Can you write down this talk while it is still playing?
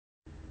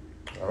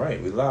All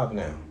right, we live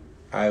now.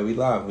 All right, we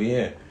live. We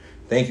here.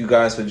 Thank you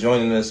guys for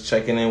joining us,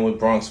 checking in with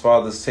Bronx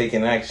Fathers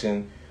Taking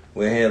Action.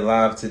 We're here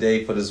live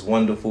today for this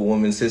wonderful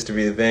Women's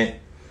History event.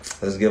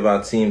 Let's give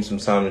our team some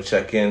time to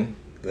check in.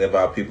 Give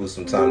our people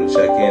some time to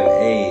check in.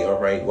 Hey, all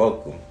right,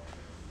 welcome.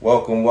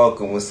 Welcome,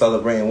 welcome. We're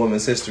celebrating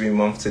Women's History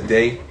Month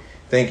today.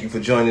 Thank you for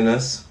joining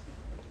us.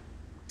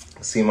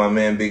 I see my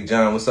man Big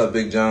John. What's up,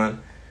 Big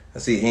John? I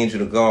see Angel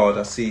the God.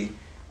 I see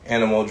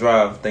Animal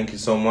Drive. Thank you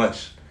so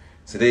much.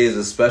 Today is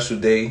a special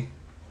day.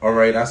 All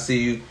right, I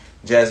see you,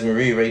 Jasmine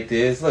Reed, right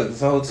there. Look,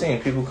 it's the whole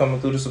team. People coming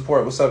through to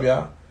support. What's up,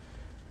 y'all?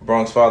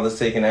 Bronx Fathers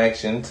Taking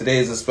Action. Today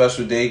is a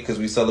special day because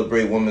we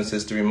celebrate Women's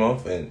History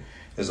Month, and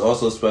it's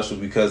also special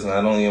because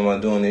not only am I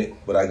doing it,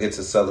 but I get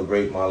to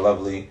celebrate my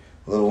lovely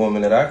little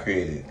woman that I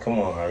created. Come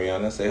on,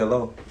 Ariana, say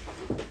hello.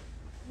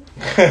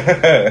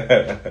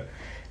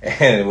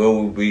 And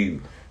we'll be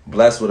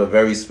blessed with a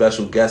very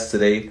special guest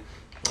today.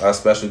 Our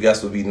special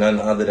guest will be none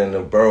other than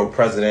the Borough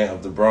President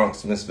of the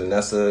Bronx, Miss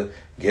Vanessa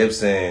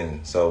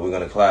Gibson. So we're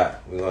going to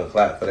clap. We're going to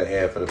clap for the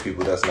air for the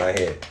people that's not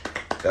here.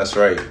 That's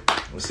right.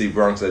 We'll see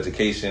Bronx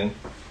education.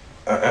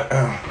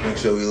 Make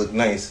sure we look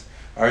nice.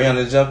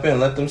 Ariana, jump in.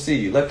 Let them see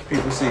you. Let the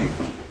people see you.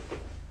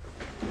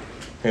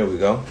 Here we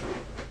go.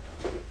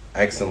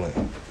 Excellent.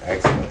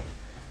 Excellent.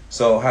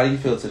 So how do you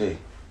feel today?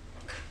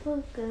 I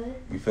feel good.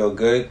 You feel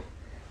good?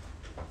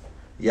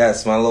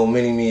 Yes, my little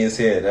mini-me is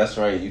here. That's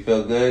right. You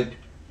feel good?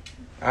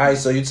 All right,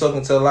 so you're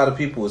talking to a lot of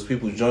people. Is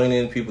people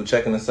joining, people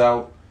checking us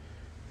out,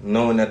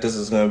 knowing that this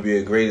is going to be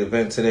a great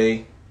event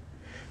today.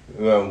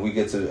 We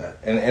get to,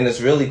 and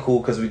it's really cool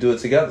because we do it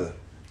together.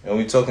 And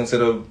we're talking to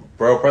the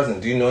borough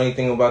president. Do you know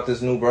anything about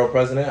this new borough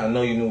president? I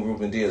know you knew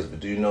Ruben Diaz, but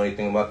do you know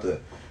anything about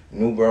the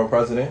new borough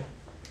president?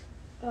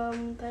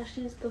 That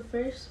she's the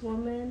first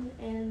woman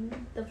and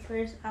the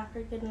first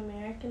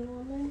African-American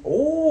woman.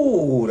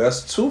 Oh,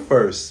 that's two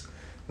firsts.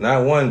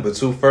 Not one, but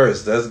two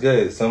firsts. That's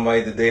good.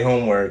 Somebody did their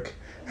homework.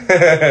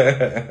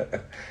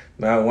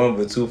 Not one,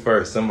 but two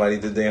firsts. Somebody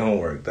did their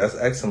homework. That's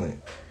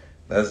excellent.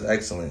 That's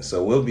excellent.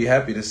 So we'll be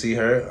happy to see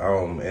her.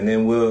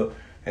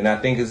 And I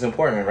think it's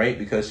important, right?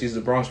 Because she's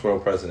the Bronx Borough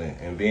President.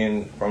 And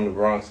being from the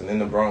Bronx and in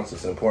the Bronx,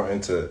 it's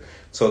important to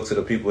talk to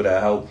the people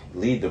that help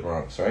lead the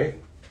Bronx, right?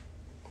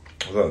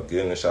 Look,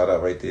 giving a shout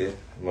out right there.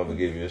 Mother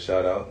give you a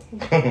shout out.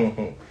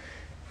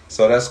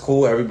 So that's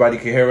cool. Everybody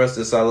can hear us.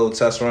 This is our little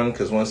test run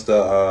because once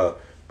the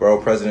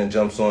borough president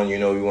jumps on,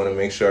 we want to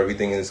make sure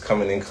everything is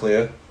coming in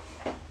clear.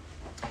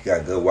 You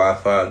got good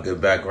Wi-Fi,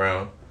 good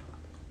background.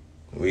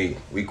 We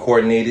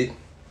coordinated.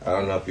 I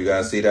don't know if you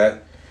guys see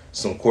that.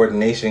 Some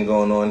coordination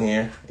going on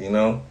here,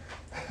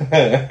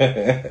 That's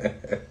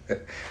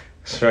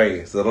right.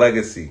 It's a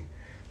legacy.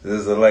 This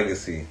is a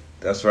legacy.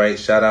 That's right.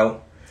 Shout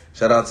out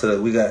to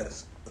we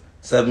got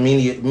 7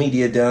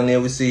 media down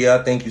there. We see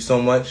y'all. Thank you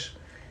so much.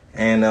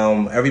 And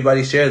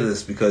everybody share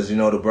this because,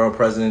 the borough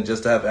president,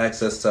 just to have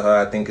access to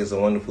her, I think is a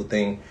wonderful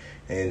thing.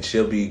 And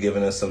she'll be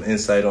giving us some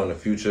insight on the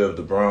future of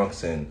the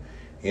Bronx and,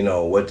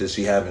 what does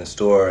she have in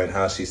store and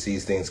how she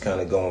sees things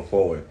kind of going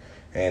forward.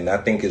 And I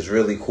think it's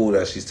really cool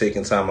that she's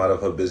taking time out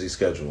of her busy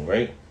schedule,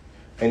 right?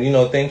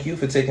 And, thank you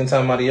for taking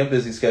time out of your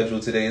busy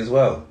schedule today as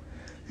well.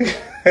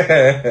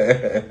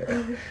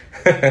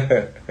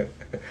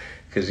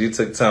 Because you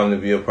took time to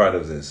be a part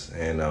of this.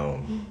 And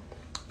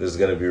this is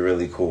going to be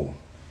really cool.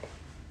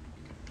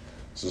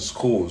 So it's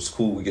cool. It's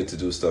cool we get to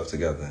do stuff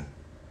together.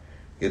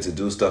 We get to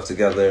do stuff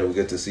together. We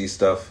get to see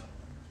stuff.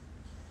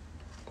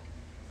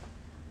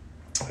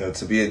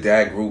 To be a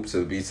dad group,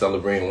 to be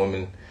celebrating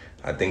women,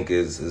 I think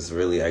is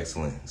really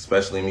excellent.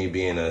 Especially me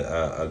being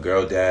a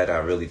girl dad, I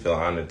really feel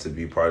honored to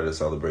be part of the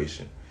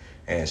celebration.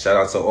 And shout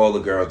out to all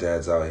the girl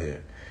dads out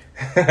here.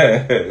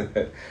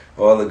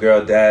 All the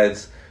girl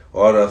dads,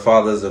 all the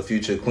fathers of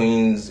future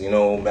queens,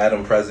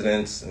 madam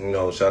presidents.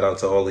 Shout out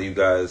to all of you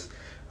guys,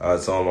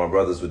 to all my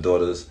brothers with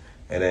daughters.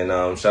 And then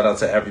shout out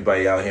to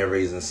everybody out here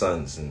raising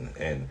sons.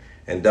 And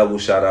double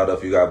shout out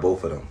if you got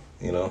both of them,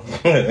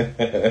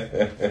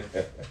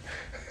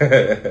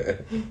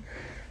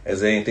 Is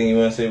there anything you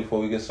want to say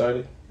before we get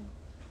started?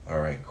 All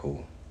right,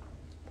 cool.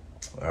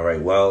 All right,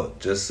 well,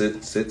 just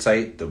sit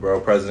tight. The borough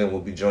president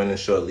will be joining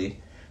shortly.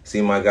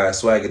 See, my guy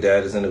Swagger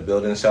Dad is in the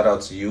building. Shout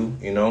out to you,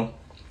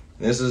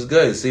 This is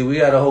good. See, we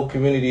got a whole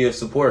community of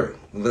support.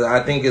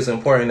 I think it's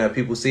important that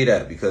people see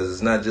that because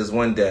it's not just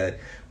one dad.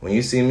 When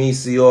you see me,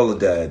 see all the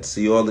dads.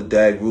 See all the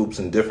dad groups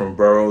in different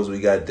boroughs. We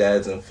got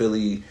dads in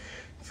Philly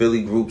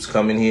groups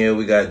coming here.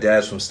 We got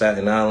dads from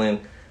Staten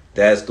Island,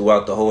 dads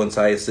throughout the whole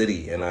entire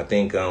city. And I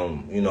think,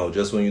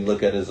 just when you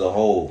look at it as a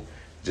whole,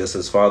 just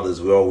as fathers,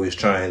 we're always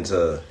trying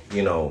to,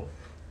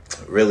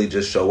 really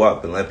just show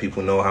up and let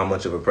people know how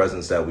much of a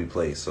presence that we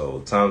play.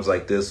 So times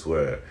like this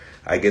where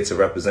I get to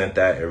represent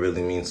that, it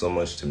really means so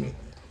much to me,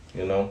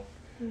 For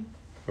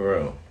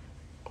real.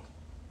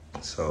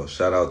 So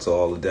shout out to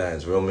all the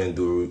dads. Real men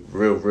do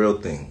real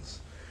things,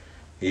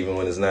 even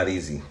when it's not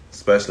easy,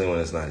 especially when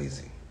it's not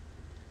easy.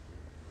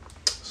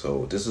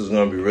 So this is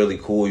going to be really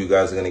cool. You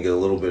guys are going to get a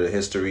little bit of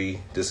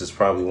history. This is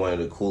probably one of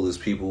the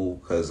coolest people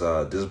because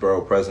this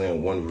borough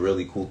president, one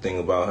really cool thing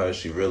about her,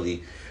 she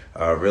really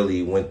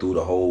went through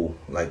the whole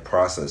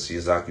process.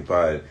 She's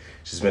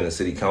been a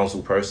city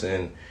council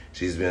person.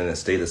 She's been a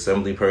state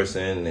assembly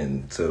person,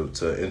 and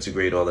to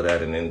integrate all of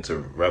that and then to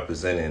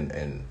represent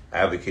and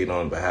advocate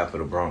on behalf of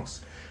the Bronx.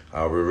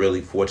 We're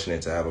really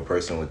fortunate to have a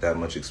person with that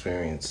much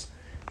experience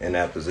in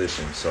that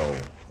position. So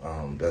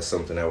that's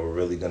something that we're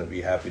really going to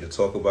be happy to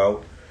talk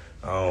about.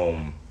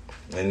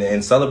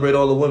 And celebrate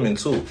all the women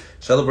too.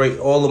 Celebrate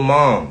all the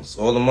moms,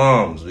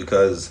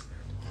 because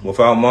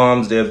without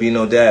moms there'd be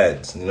no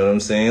dads. You know what I'm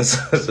saying?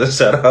 So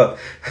shout out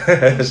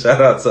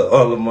to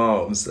all the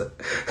moms.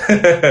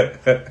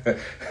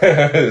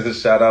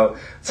 Shout out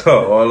to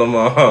all the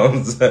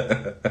moms.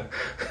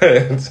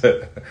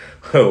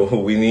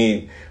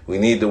 We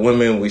need the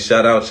women. We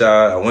shout out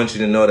y'all. I want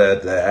you to know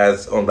that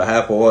as on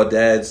behalf of all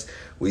dads,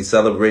 we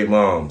celebrate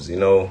moms. You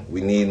know,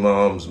 we need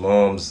moms.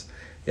 Moms,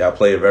 y'all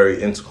play a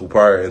very integral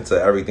part into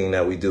everything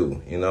that we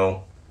do. You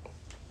know,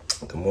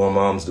 the more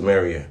moms, the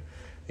merrier.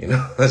 You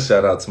know,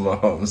 shout out to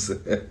moms.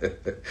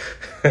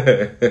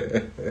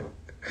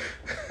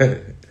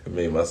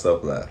 Made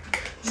myself laugh.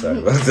 Sorry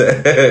about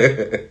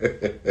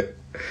that.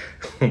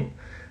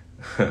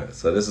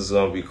 So this is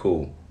gonna be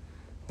cool.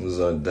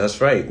 That's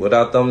right.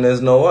 Without them,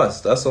 there's no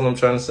us. That's what I'm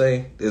trying to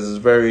say.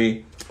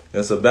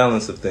 It's a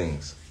balance of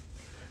things.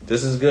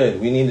 This is good.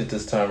 We need it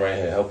this time right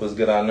here. Help us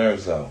get our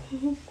nerves out.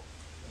 Mm-hmm.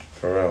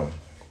 For real.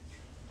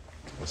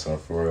 What's up,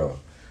 for real?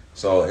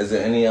 So, is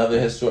there any other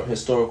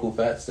historical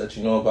facts that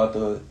you know about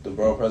the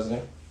borough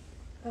president?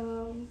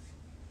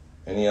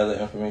 Any other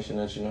information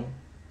that you know?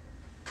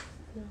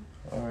 No.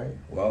 All right.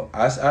 Well,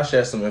 I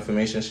share some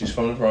information. She's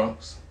from the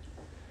Bronx.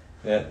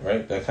 Yeah,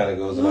 right. That kind of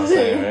goes without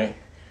saying, right?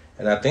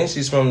 And I think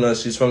she's from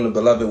the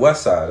beloved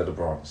west side of the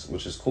Bronx,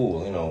 which is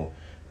cool. You know,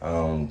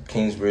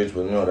 Kingsbridge,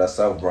 but no, that's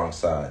South Bronx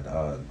side.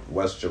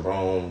 West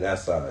Jerome, that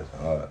side.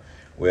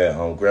 Where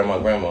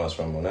grandma's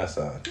from on that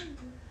side.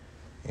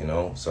 You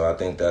know, so I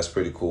think that's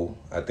pretty cool.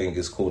 I think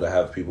it's cool to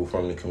have people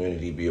from the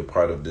community be a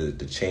part of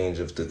the change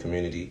of the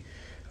community.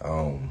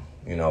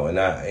 You know, and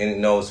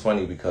it's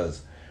funny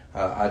because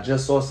I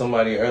just saw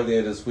somebody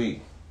earlier this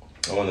week.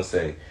 I want to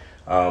say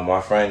my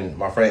friend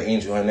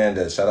Angel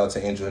Hernandez. Shout out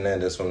to Angel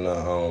Hernandez from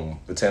the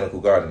Botanical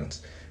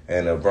Gardens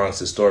and a Bronx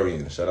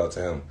historian. Shout out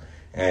to him.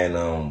 And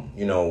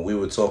you know, we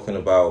were talking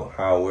about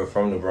how we're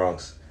from the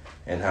Bronx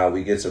and how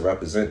we get to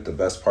represent the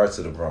best parts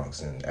of the Bronx.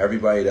 And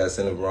everybody that's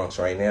in the Bronx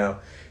right now,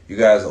 you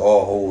guys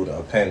all hold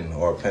a pen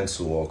or a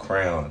pencil or a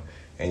crayon,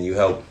 and you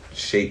help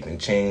shape and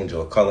change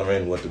or color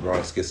in what the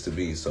Bronx gets to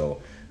be.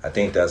 So I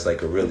think that's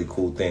a really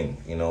cool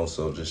thing, you know.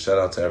 So just shout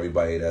out to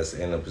everybody that's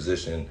in a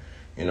position,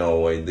 you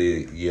know, whether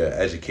you're an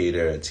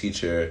educator, a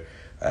teacher,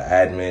 an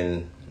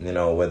admin, you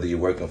know, whether you're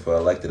working for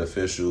an elected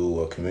official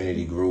or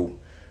community group,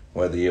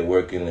 whether you're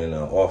working in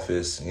an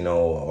office, you know,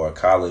 or a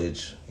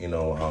college, you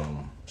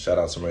know. Shout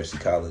out to Mercy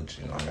College.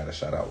 You know, I gotta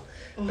shout out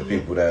the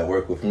people that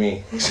work with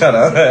me. Shout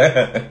out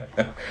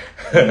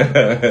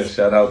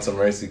to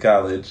Mercy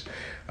College.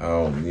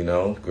 You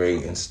know,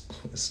 great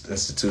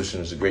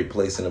institution. It's a great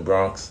place in the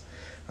Bronx.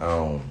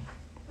 But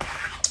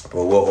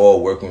we're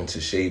all working to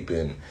shape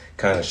and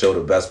kind of show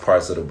the best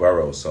parts of the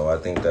borough. So I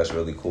think that's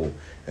really cool.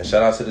 And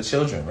shout out to the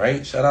children,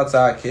 right? Shout out to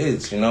our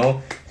kids, you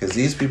know, because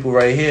these people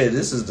right here,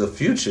 this is the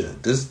future.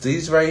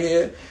 These right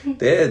here,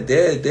 they're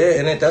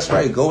in it. That's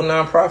right. Go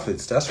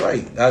nonprofits. That's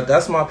right.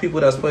 That's my people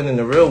that's putting in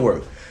the real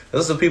work.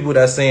 Those are people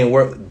that's saying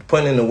work,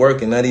 putting in the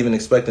work and not even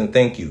expecting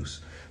thank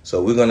yous.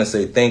 So we're going to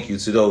say thank you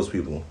to those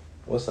people.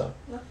 What's up?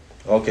 No.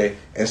 Okay.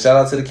 And shout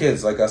out to the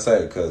kids, like I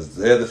said, because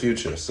they're the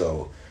future.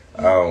 So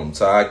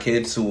to our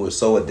kids who were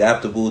so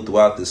adaptable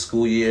throughout the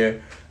school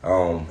year,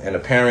 and the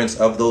parents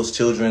of those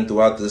children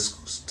throughout the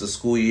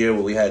school year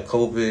where we had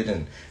COVID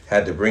and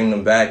had to bring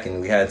them back and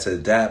we had to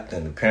adapt,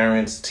 and the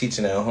parents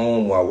teaching at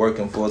home while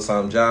working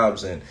full-time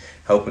jobs and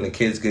helping the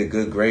kids get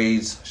good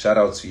grades. Shout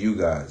out to you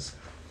guys.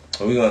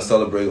 And we're going to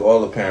celebrate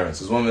all the parents.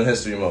 It's Women's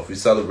History Month. We're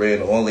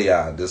celebrating all of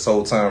y'all this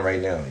whole time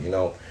right now, you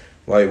know.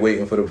 While you're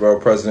waiting for the borough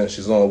president,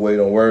 she's on her way,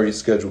 don't worry,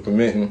 schedule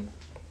permitting.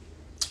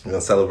 We're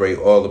going to celebrate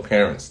all the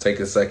parents. Take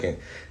a second.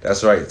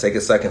 That's right. Take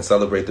a second,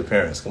 celebrate the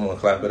parents. Come on,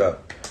 clap it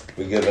up.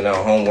 We giving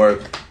out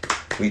homework.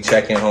 We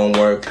checking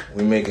homework.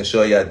 We making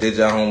sure y'all did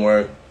your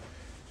homework.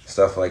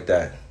 Stuff like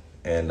that.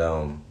 And,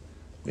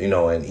 you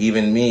know, and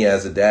even me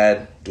as a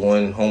dad,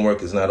 doing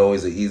homework is not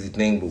always an easy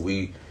thing, but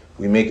we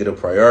make it a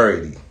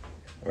priority,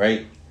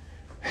 right?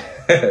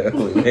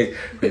 we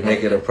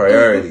make it a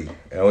priority.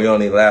 And we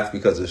only laugh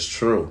because it's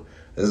true.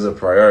 This is a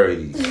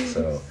priority.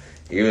 So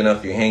even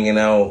if you're hanging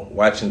out,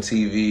 watching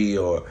TV,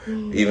 or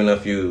even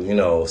if you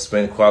know,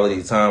 spend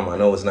quality time, I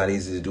know it's not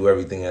easy to do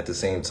everything at the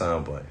same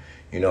time, but,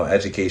 you know,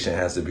 education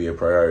has to be a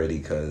priority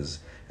because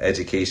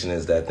education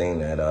is that thing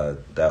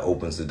that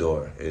opens the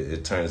door.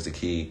 It turns the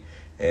key,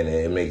 and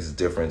it makes a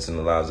difference in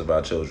the lives of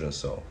our children.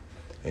 So,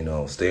 you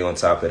know, stay on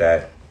top of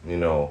that. You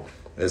know,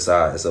 it's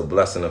a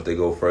blessing if they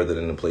go further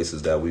than the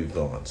places that we've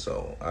gone.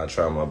 So I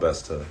try my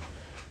best to,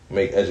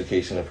 make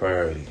education a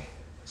priority.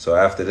 So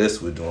after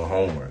this, we're doing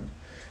homework.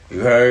 You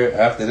heard?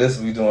 After this,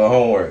 we're doing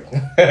homework.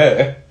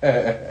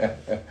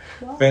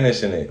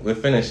 Finishing it. We're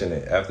finishing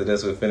it. After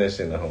this, we're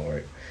finishing the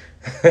homework.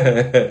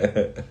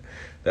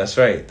 That's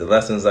right. The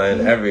lessons are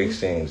in every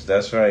exchange.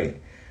 That's right.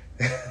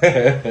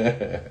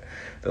 The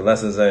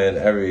lessons are in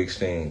every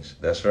exchange.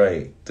 That's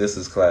right. This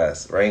is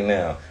class right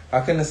now.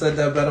 I couldn't have said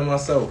that better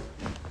myself.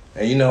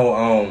 And you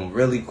know,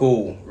 really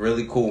cool.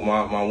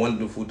 My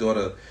wonderful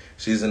daughter,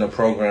 she's in a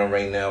program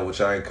right now,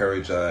 which I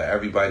encourage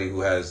everybody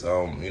who has,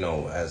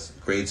 has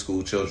grade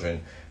school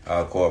children,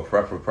 called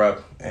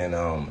Prep, and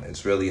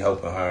it's really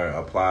helping her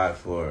apply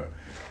for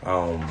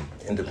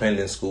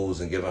independent schools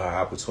and giving her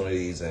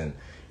opportunities. And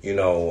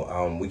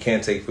we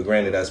can't take for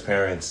granted as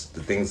parents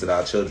the things that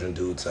our children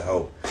do to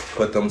help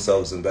put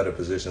themselves in better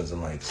positions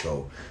in life.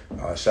 So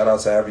shout out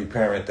to every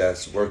parent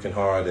that's working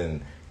hard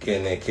and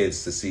getting their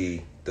kids to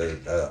see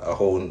a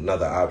whole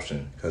nother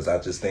option. Because I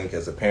just think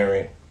as a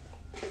parent,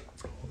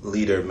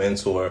 leader,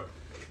 mentor,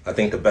 I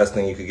think the best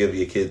thing you could give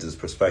your kids is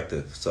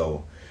perspective.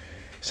 So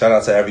shout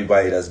out to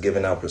everybody that's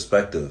giving out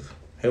perspective.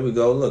 Here we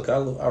go. Look,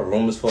 our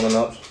room is filling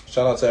up.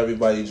 Shout out to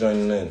everybody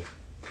joining in.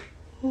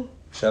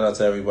 Shout out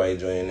to everybody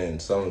joining in.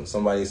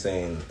 Somebody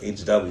saying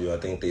HW. I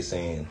think they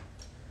saying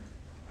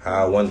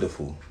how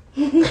wonderful.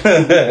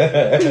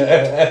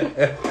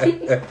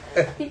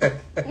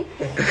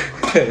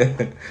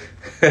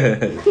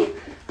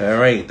 All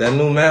right, that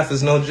new math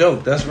is no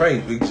joke. That's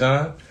right, Big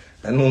John.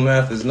 That new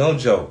math is no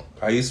joke.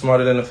 Are you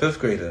smarter than a fifth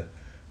grader?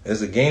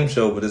 It's a game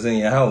show, but it's in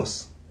your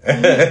house.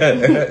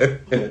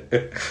 It's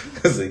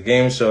a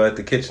game show at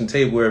the kitchen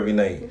table every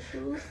night.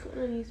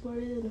 Are you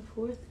smarter than a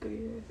fourth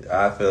grader?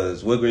 I feel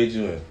it's what grade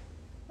you in?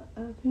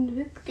 I'm in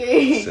fifth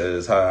grade.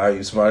 Says, how are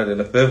you smarter than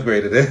a fifth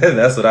grader?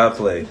 That's what I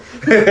play.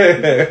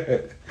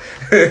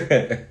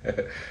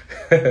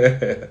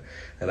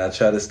 And I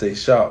try to stay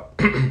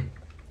sharp.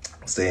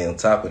 Stay on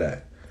top of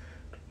that.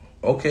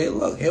 Okay,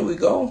 look, here we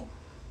go.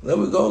 There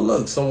we go.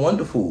 Look, some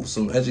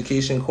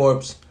education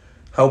corps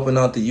helping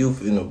out the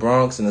youth in the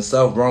Bronx and the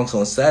South Bronx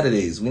on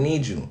Saturdays. We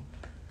need you.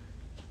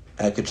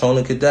 At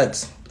Katrona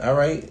Cadets. All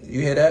right,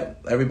 you hear that?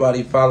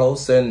 Everybody follow,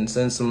 send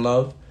some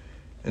love.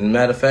 And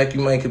matter of fact,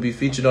 you might could be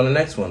featured on the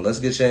next one. Let's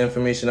get your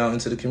information out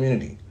into the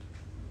community.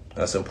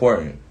 That's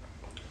important.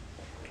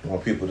 I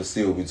want people to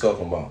see what we're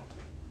talking about.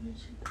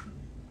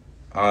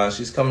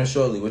 She's coming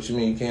shortly. What you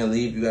mean you can't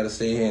leave? You got to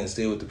stay here and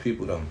stay with the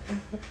people, though.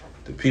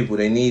 The people,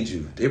 they need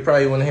you. They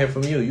probably want to hear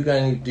from you.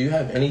 Do you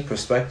have any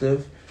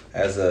perspective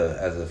as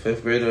a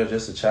fifth grader or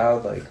just a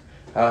child? Like,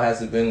 how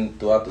has it been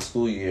throughout the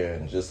school year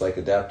and just like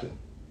adapting?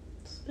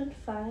 It's been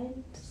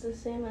fine. It's the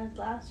same as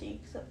last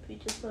week, except we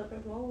just went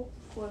remote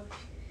for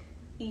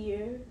a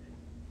year.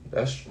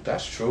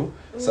 That's true.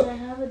 And So I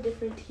have a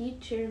different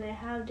teacher and I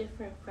have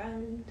different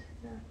friends.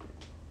 Yeah.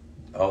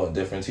 Oh,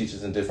 different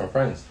teachers and different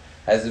friends.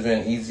 Has it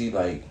been easy,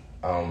 like,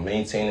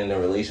 maintaining the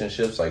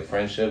relationships, like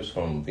friendships,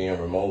 from being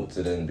remote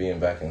to then being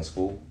back in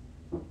school?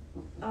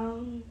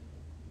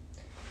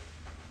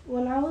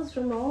 When I was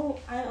remote,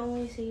 I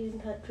only stayed in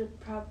touch with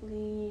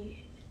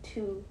probably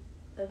 2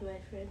 of my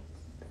friends.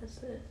 That's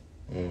it.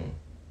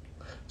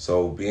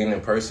 So being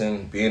in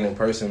person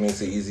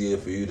makes it easier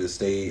for you to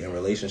stay in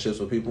relationships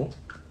with people?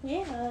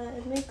 Yeah,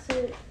 it makes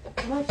it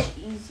much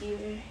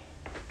easier.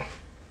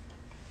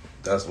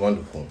 That's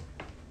wonderful.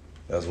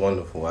 That's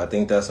wonderful. I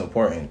think that's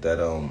important that,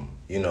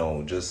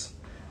 just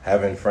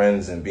having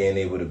friends and being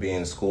able to be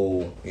in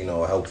school,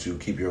 helps you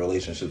keep your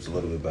relationships a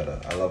little bit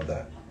better. I love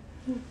that.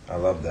 I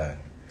love that.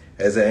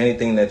 Is there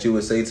anything that you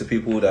would say to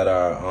people that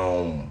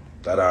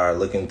are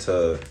looking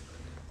to,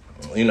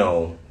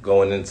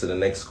 going into the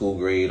next school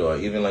grade, or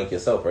even like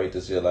yourself, right?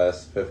 This is your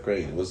last 5th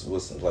grade.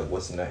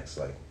 What's next?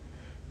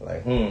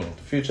 The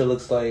future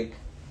looks like.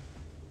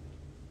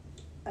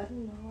 I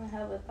don't know. I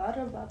haven't thought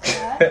about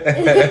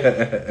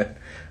that.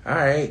 All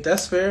right,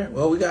 that's fair.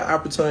 Well, we got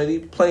opportunity,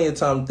 plenty of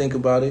time to think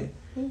about it.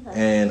 Yeah.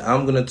 And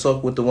I'm going to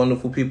talk with the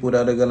wonderful people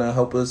that are going to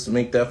help us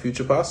make that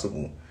future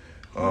possible.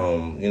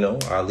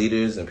 Our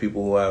leaders and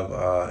people who have,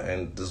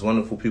 and there's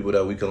wonderful people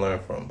that we can learn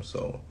from.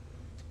 So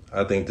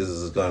I think this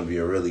is going to be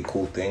a really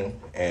cool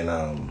thing. And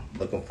I'm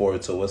looking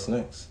forward to what's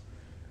next.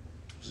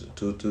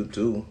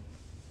 222.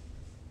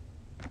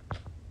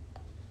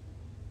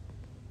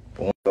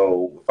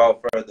 So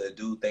without further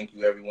ado, thank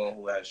you everyone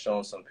who has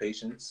shown some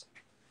patience.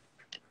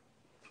 I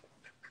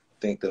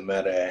think the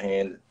matter at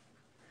hand,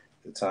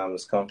 the time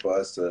has come for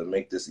us to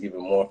make this even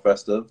more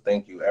festive.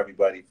 Thank you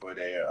everybody for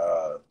their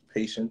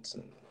patience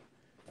and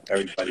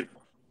everybody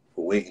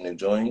for waiting and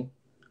joining.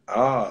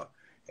 And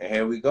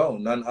here we go.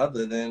 None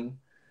other than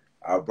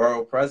our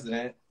borough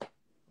president,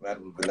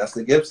 Madam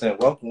Vanessa Gibson.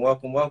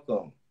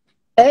 Welcome.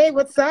 Hey,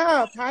 what's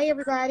up? Hi,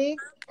 everybody.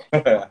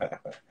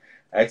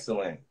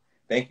 Excellent.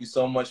 Thank you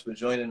so much for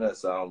joining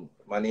us.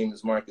 My name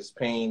is Marques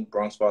Payne,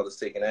 Bronx Fathers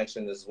Taking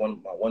Action. This is my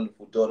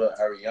wonderful daughter,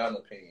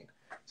 Ariana Payne.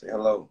 Say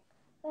hello.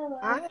 Hello.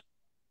 Hi.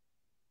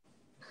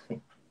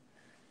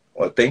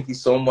 Well, thank you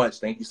so much.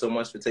 Thank you so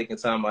much for taking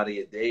time out of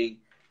your day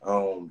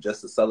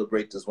just to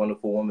celebrate this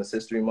wonderful Women's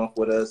History Month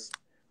with us.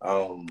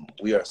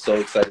 We are so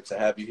excited to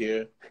have you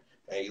here,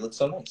 and you look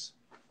so nice.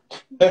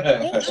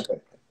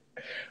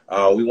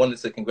 We wanted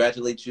to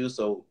congratulate you.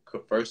 So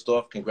first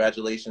off,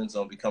 congratulations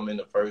on becoming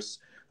the first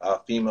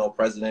female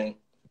president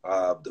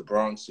of the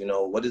Bronx. You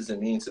know, what does it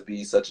mean to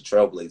be such a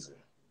trailblazer?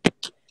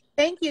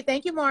 Thank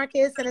you,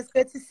 Marcus, and it's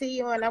good to see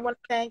you. And I want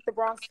to thank the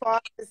Bronx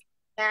Fathers in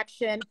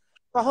Action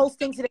for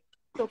hosting today's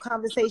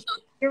conversation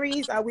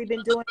series. We've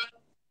been doing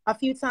a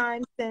few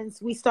times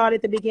since we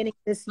started the beginning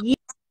of this year.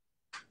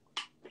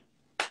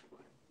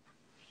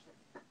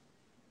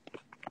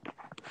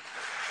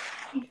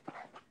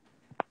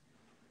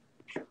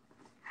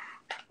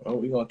 Well,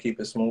 we're gonna keep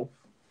it smooth.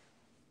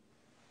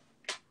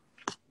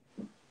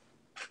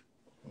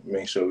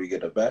 Make sure we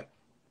get it back.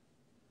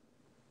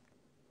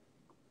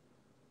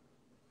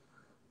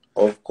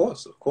 Oh, of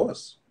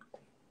course.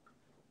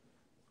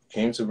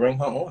 Came to bring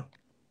her on.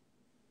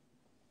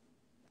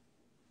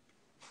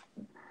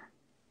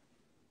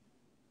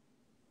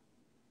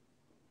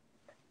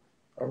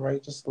 All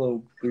right, just a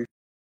little brief.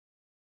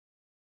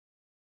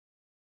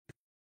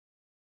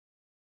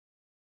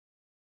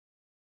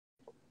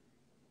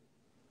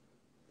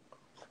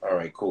 All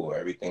right, cool.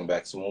 Everything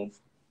back smooth.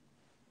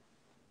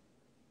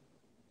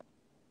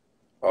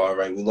 All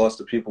right, we lost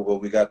the people, but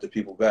we got the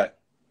people back.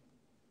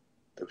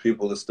 The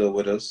people are still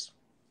with us.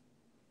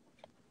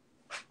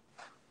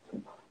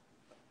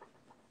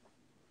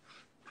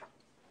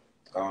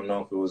 I don't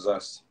know if it was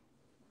us.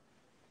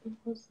 It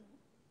wasn't.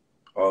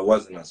 Oh, it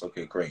wasn't us.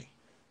 Okay, great.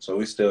 So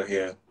we're still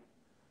here.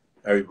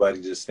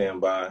 Everybody just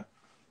stand by.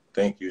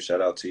 Thank you.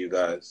 Shout out to you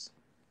guys.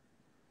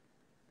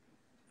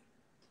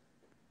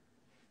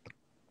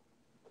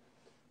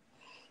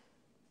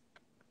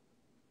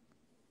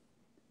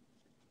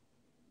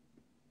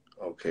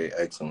 Okay,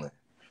 excellent.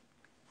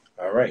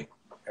 All right.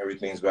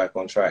 Everything's back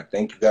on track.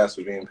 Thank you guys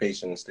for being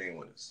patient and staying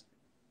with us.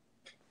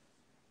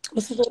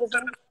 What's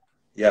the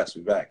Yes,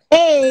 we're back.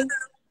 Hey.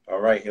 All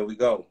right, here we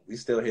go. We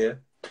still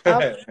here.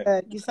 Oh,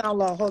 good. You sound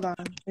low. Hold on.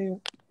 Let me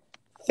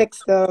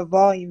fix the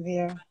volume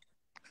here.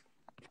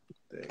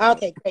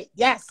 Okay, great.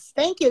 Yes.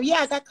 Thank you. Yeah,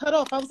 I got cut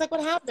off. I was like,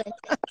 what happened?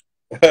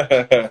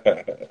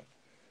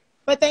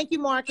 But thank you,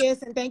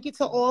 Marcus, and thank you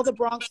to all the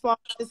Bronx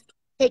Fathers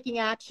taking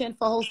action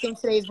for hosting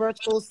today's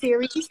virtual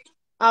series.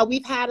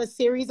 We've had a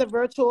series of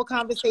virtual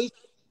conversations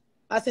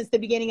since the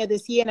beginning of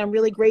this year, and I'm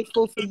really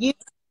grateful for you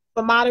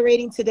for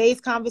moderating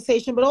today's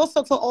conversation, but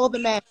also to all the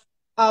men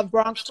of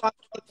Bronx Fathers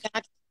taking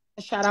action.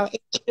 Shout out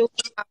to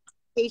our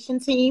education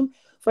team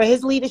for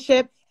his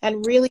leadership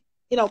and really,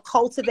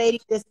 cultivating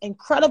this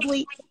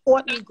incredibly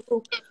important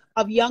group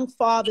of young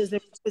fathers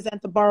that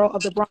represent the borough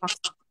of the Bronx.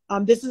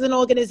 This is an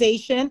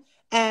organization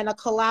and a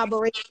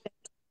collaboration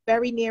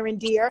very near and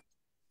dear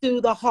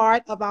to the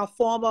heart of our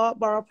former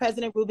borough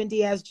president, Ruben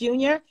Diaz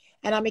Jr.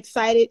 And I'm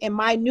excited in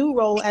my new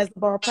role as the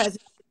borough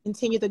president to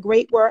continue the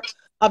great work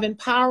of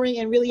empowering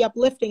and really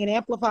uplifting and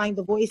amplifying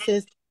the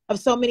voices of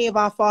so many of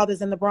our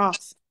fathers in the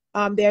Bronx.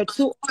 They're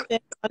too often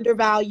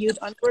undervalued,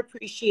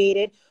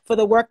 underappreciated for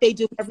the work they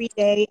do every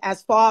day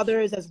as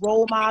fathers, as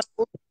role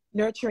models,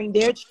 nurturing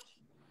their children,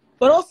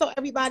 but also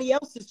everybody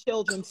else's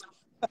children.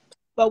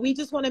 But we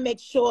just want to make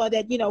sure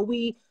that,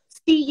 we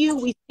see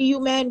you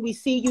men, we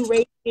see you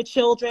raising your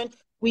children,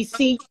 we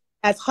see you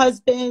as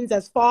husbands,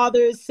 as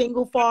fathers,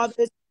 single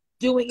fathers,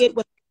 doing it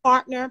with a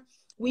partner.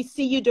 We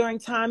see you during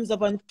times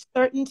of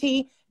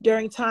uncertainty,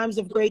 during times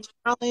of great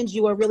challenge.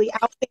 You are really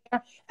out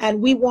there,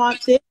 and we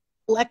want this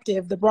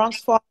collective, the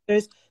Bronx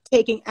Fathers,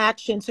 taking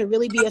action to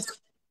really be a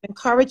source of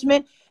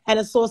encouragement and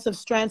a source of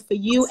strength for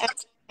you and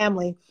your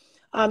family.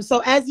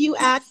 So as you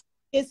asked,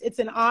 it's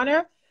an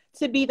honor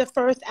to be the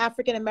first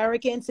African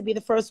American, to be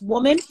the first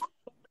woman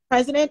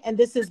president, and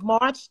this is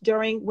March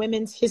during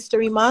Women's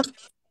History Month.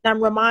 And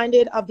I'm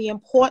reminded of the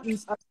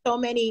importance of so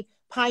many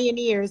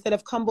pioneers that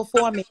have come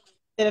before me,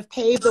 that have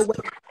paved the way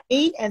for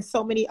me and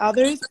so many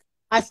others.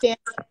 I stand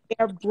on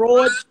their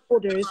broad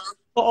shoulders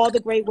for all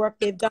the great work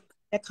they've done,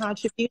 their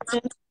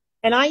contributions.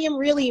 And I am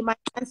really my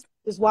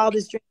ancestors'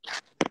 wildest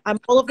dreams. I'm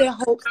all of their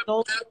hopes and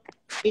all of their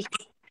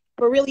aspirations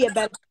for really a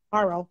better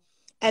tomorrow.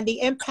 And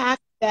the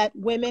impact that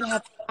women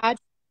have had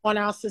on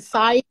our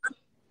society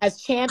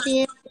as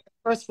champions,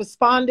 first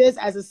responders,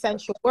 as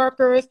essential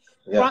workers,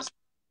 front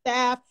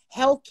staff,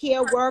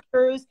 healthcare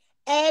workers,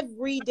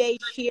 everyday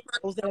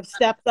heroes that have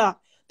stepped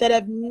up, that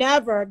have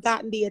never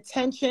gotten the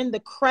attention, the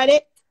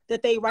credit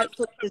that they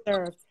rightfully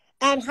deserve.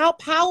 And how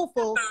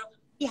powerful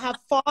we have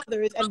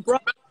fathers and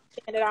brothers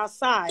stand at our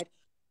side.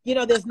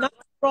 There's nothing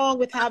wrong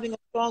with having a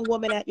strong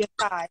woman at your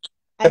side,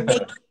 and make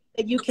sure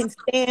that you can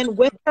stand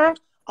with her,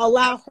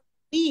 allow her to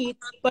lead,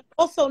 but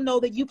also know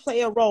that you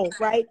play a role,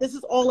 right? This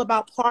is all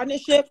about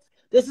partnership.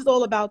 This is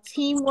all about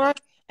teamwork.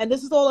 And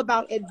this is all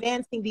about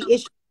advancing the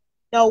issues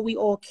we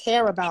all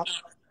care about.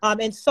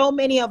 And so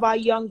many of our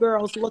young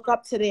girls look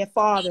up to their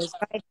fathers,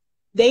 right?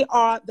 They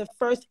are the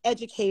first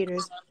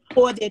educators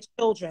for their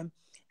children.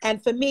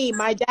 And for me,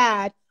 my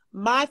dad,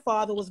 my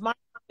father was my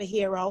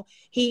hero.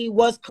 He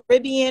was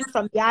Caribbean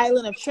from the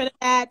island of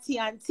Trinidad,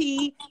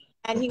 TNT,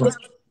 and he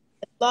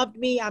loved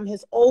me. I'm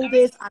his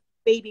oldest. I'm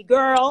a baby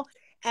girl.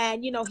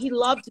 And, you know, he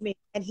loved me,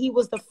 and he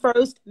was the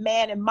first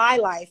man in my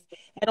life.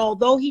 And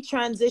although he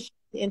transitioned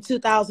in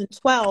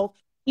 2012,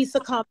 he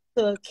succumbed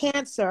to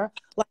cancer,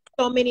 like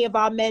so many of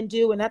our men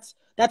do. And that's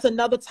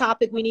another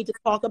topic we need to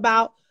talk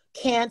about: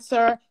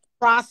 cancer,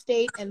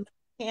 prostate and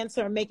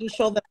cancer, and making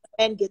sure that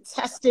men get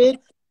tested.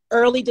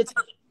 Early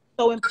detection is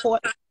so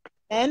important for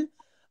men.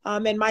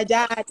 And my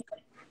dad,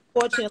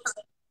 fortunately,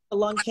 had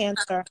lung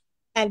cancer,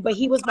 but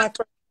he was my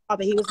first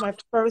father. He was my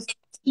first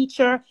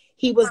teacher.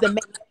 He was the man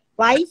of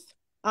life.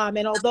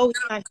 And although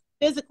he's not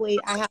here physically,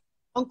 I have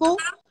an uncle,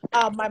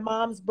 my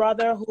mom's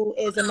brother, who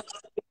is a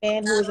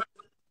man who is a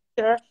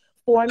teacher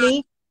for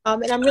me.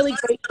 And I'm really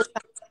grateful to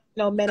have,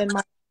 you know, men in my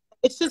life.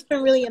 It's just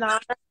been really an honor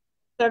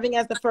serving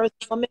as the first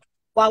woman.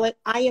 While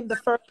I am the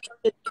first,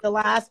 the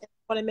last, and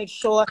I want to make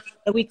sure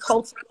that we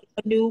cultivate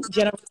a new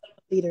generation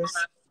of leaders.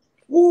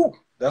 Woo!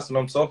 That's what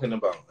I'm talking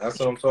about. That's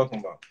what I'm talking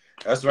about.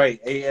 That's right.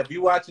 Hey, if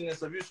you're watching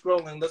this, if you're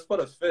scrolling, let's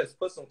put a fist,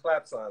 put some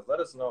clap signs. Let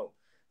us know.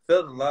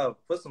 Feel the love.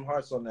 Put some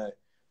hearts on that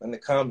in the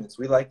comments.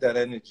 We like that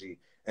energy.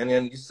 And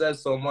then you said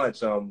so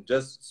much.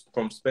 Just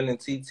from spending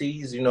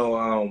TTs,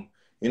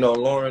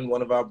 Lauren,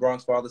 one of our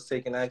Bronx fathers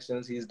taking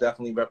actions. He's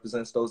definitely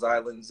represents those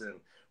islands, and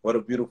what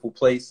a beautiful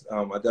place.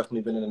 I've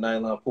definitely been in the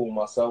nine-line pool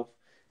myself.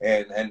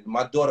 And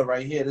my daughter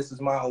right here, this is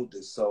my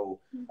oldest. So,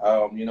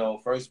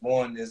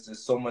 firstborn is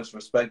just so much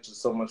respect,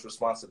 just so much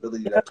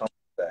responsibility that comes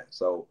with that.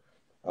 So,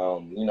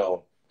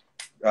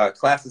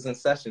 class is in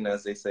session,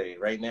 as they say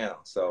right now.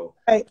 So,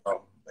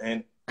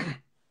 and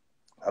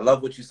I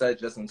love what you said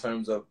just in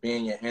terms of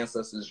being your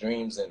ancestors'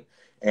 dreams.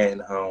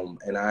 And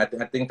I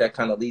think that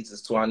kind of leads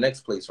us to our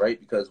next place, right?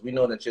 Because we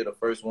know that you're the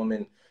first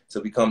woman to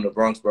become the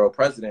Bronx Borough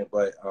president,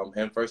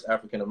 and first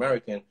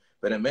African-American.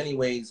 But in many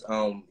ways,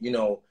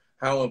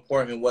 how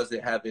important was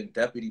it having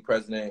Deputy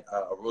President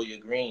Aurelia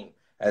Green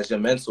as your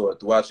mentor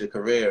throughout your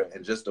career,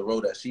 and just the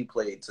role that she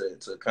played to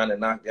kind of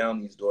knock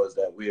down these doors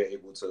that we are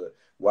able to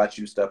watch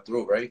you step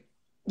through, right?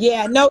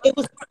 Yeah, no, it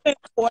was very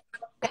important.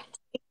 I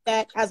think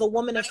that as a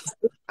woman of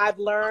faith, I've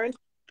learned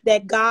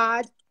that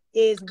God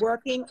is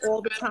working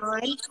all the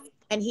time,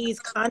 and he's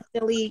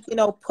constantly,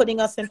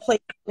 putting us in place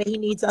where he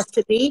needs us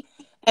to be.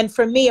 And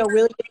for me,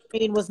 Aurelia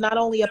Green was not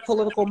only a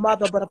political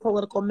mother, but a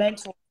political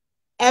mentor.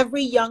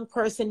 Every young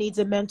person needs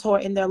a mentor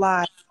in their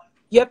lives.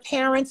 Your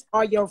parents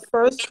are your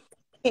first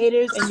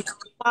educators and your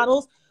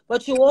models,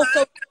 but you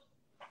also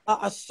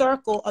a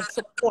circle of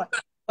support,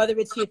 whether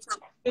it's your teachers,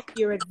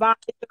 your advisors,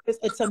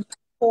 it's a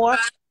mentor.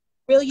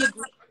 Really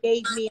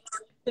gave me an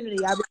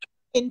opportunity. I was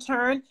an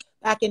intern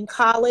back in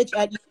college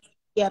at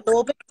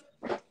Albany.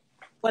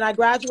 When I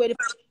graduated,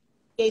 she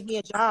gave me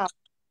a job.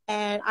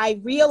 And I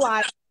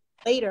realized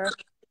later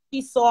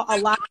she saw a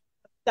lot of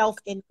herself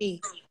in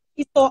me.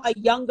 She saw a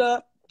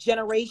younger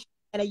generation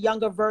and a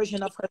younger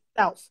version of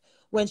herself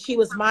when she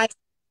was mine.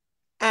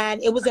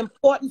 And it was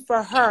important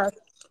for her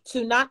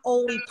to not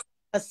only plant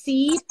a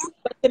seed,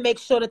 but to make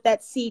sure that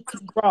that seed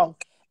could grow.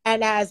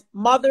 And as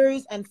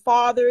mothers and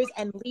fathers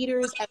and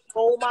leaders and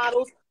role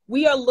models,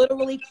 we are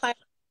literally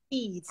planting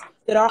seeds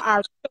that are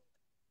our children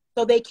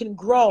so they can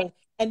grow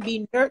and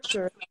be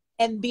nurtured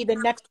and be the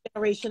next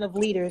generation of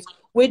leaders.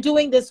 We're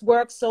doing this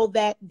work so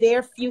that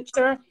their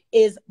future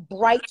is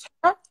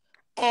brighter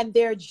and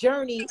their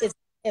journey is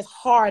as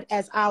hard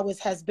as ours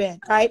has been,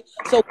 right?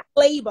 So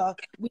we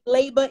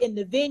labor in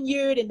the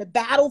vineyard, in the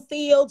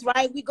battlefields,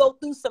 right? We go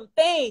through some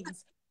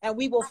things and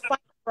we will fight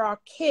for our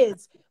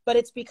kids, but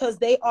it's because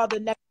they are the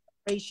next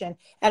generation.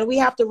 And we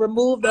have to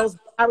remove those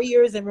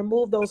barriers and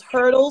remove those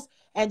hurdles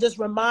and just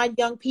remind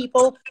young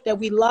people that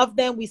we love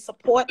them, we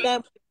support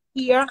them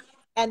here,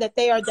 and that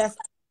they are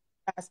destined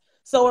for us.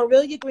 So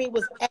Aurelia Green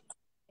was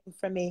everything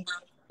for me.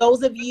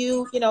 Those of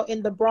you,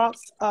 in the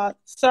Bronx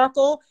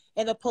circle,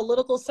 in the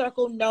political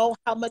circle, know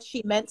how much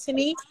she meant to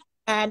me.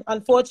 And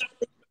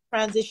unfortunately, she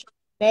transitioned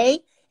in May,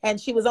 and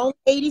she was only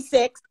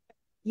 86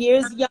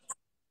 years young.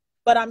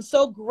 But I'm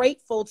so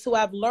grateful to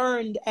have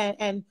learned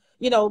and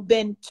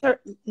been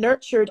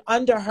nurtured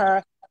under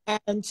her,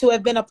 and to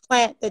have been a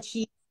plant that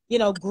she,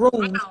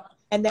 groomed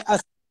and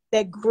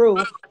that grew.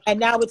 And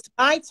now it's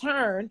my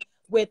turn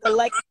with the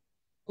legacy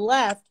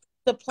left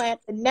to plant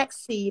the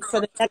next seed for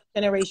the next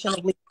generation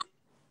of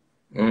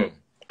leaders.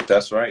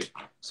 That's right.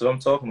 That's what I'm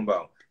talking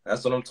about.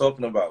 That's what I'm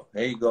talking about.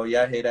 There you go.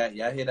 Y'all hear that?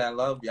 Y'all hear that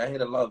love? Y'all hear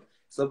the love?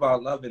 It's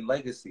about love and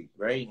legacy,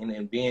 right?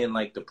 And being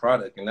like the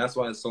product. And that's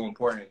why it's so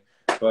important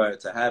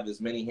to have as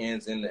many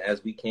hands in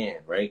as we can,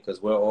 right?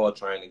 Because we're all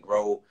trying to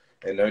grow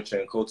and nurture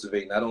and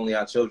cultivate not only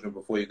our children.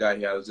 Before you got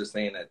here, I was just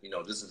saying that,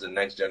 this is the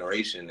next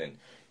generation. And,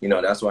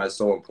 that's why it's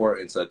so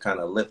important to kind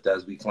of lift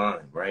as we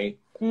climb, right?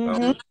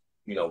 Mm-hmm.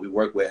 We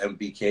work with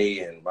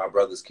MBK and my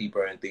brother's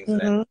keeper and things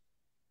like that.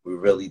 We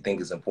really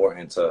think it's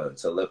important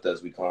to lift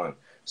as we climb.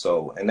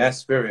 So in that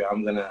spirit,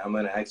 I'm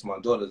gonna ask my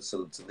daughter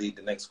to lead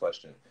the next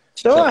question.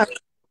 Sure.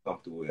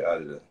 Comfortable with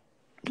out of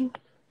the.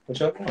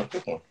 Whichever one,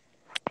 pick one.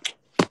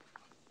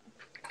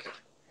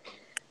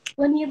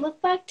 When you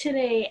look back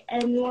today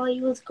and while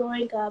you was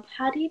growing up,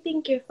 how do you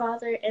think your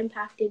father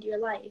impacted your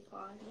life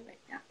on right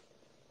now?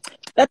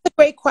 That's a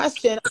great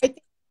question. I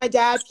think my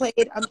dad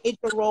played a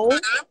major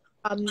role.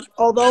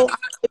 Although I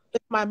lived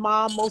with my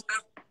mom most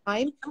of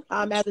the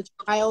time, as a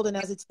child and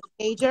as a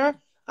teenager,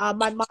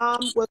 my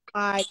mom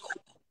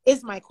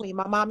is my queen.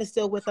 My mom is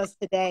still with us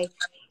today.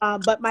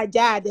 But my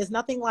dad, there's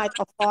nothing like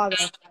a father.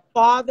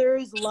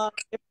 Fathers love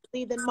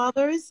differently than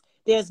mothers.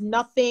 There's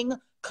nothing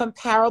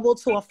comparable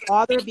to a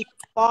father because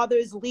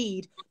fathers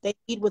lead. They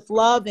lead with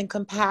love and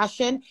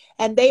compassion,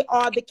 and they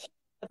are the king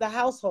of the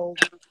household.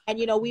 And,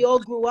 we all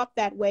grew up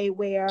that way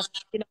where,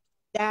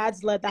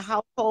 dads led the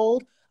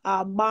household.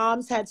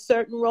 Moms had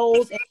certain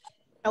roles and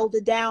held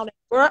it down at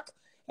work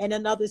and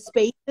in other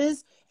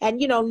spaces. And,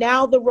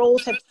 now the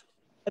roles have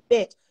changed a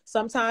bit.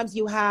 Sometimes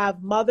you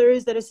have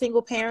mothers that are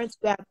single parents,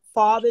 you have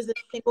fathers that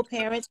are single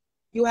parents,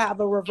 you have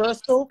a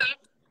reversal,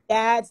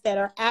 dads that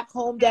are at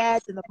home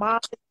dads and the mom.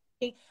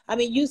 I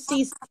mean, you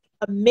see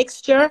a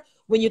mixture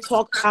when you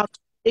talk about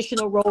the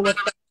traditional role of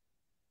family.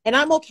 And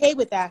I'm okay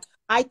with that.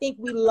 I think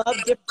we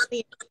love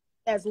differently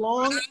as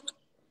long as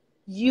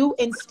you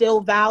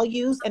instill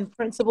values and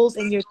principles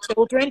in your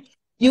children.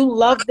 You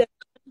love them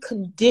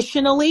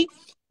conditionally.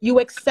 You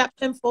accept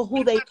them for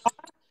who they are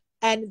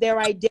and their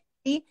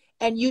identity,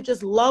 and you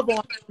just love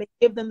on them and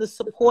give them the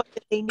support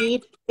that they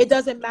need. It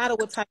doesn't matter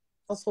what type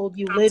of household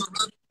you live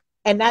in.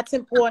 And that's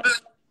important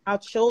for our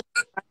children,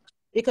 right?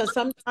 Because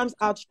sometimes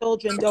our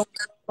children don't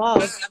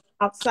love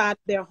outside of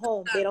their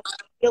home. They don't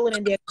feel it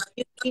in their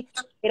community.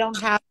 They don't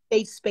have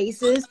safe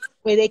spaces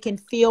where they can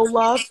feel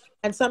love.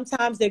 And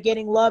sometimes they're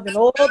getting love in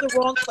all the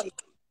wrong places.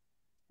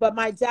 But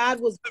my dad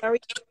was very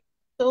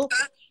gentle.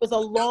 He was a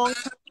long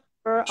time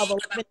member of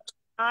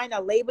 1199,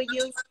 a labor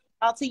union,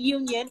 out to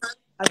union.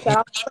 Shout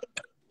out to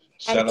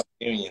Shout out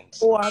unions.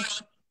 For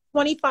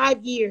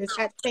 25 years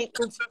at St.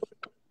 Luke's.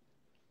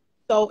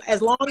 So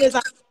as long as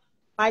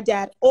my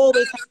dad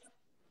always had,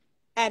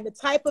 and the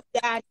type of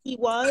dad he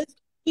was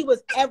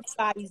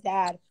everybody's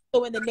dad.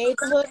 So in the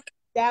neighborhood,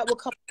 dad would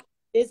come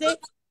visit.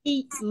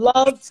 He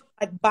loved to,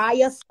 like, buy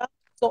us stuff.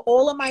 So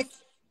all of my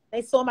friends,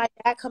 they saw my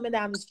dad coming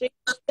down the street.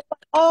 They're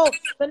like, oh,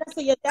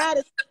 Vanessa, your dad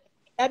is.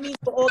 That means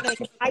we're all gonna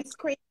get ice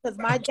cream, because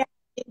my dad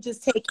didn't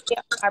just take care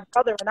of my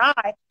brother and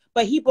I,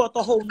 but he brought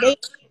the whole neighborhood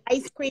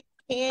ice cream,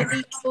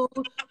 candy, food.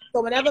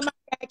 So whenever my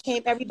dad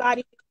came,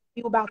 everybody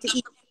knew about to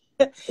eat.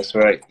 That's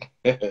right.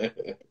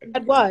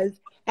 That was.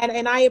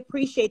 And I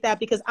appreciate that,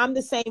 because I'm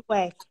the same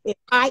way. If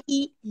I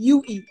eat,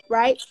 you eat,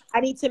 right?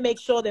 I need to make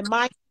sure that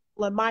my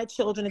people and my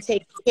children are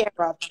taken care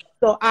of.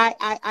 So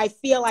I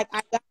feel like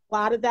I got a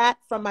lot of that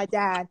from my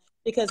dad,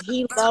 because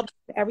he loved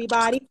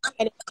everybody.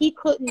 And if he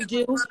couldn't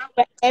do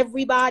for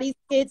everybody's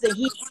kids, then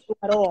he didn't do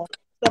at all.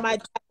 So my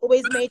dad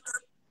always made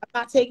sure,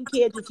 I'm not taking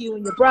care of just you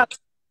and your brother,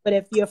 but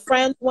if your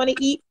friends want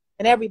to eat,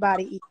 then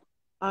everybody eats.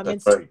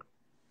 And so Right.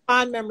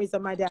 fond memories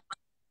of my dad.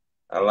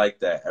 I like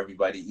that.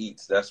 Everybody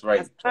eats. That's right.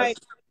 That's right.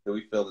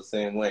 We feel the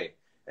same way.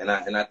 And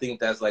I think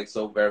that's like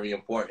so very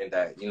important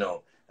that,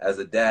 as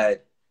a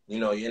dad,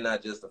 you're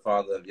not just the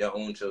father of your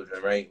own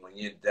children, right? When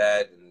you're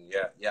dad and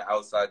you're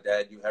outside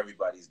dad, you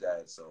everybody's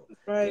dad. So,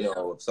 Right.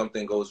 If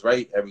something goes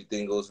right,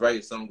 everything goes right.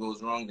 If something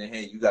goes wrong, then,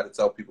 hey, you got to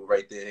tell people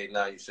right there, hey,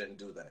 nah, you shouldn't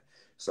do that.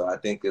 So I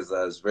think it's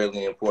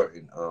really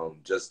important,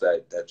 just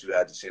that you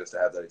had the chance to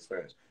have that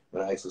experience.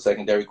 Want to ask a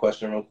secondary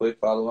question real quick,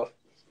 follow up?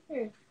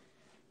 Sure.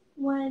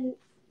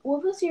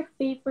 What was your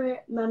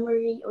favorite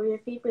memory or your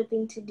favorite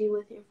thing to do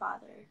with your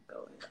father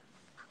growing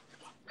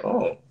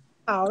up?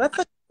 Oh, That's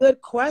a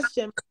good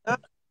question.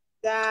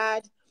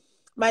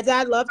 My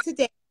dad loved to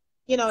dance.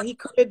 He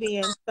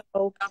Caribbean,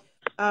 so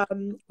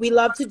we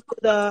love to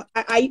do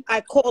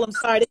I call them,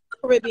 sorry, the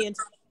Caribbean,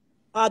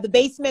 the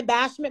basement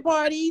bashment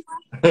parties.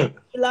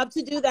 We love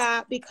to do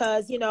that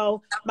because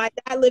my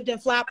dad lived in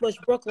Flatbush,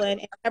 Brooklyn,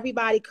 and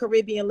everybody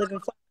Caribbean lived in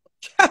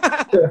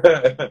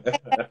Flatbush.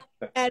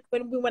 And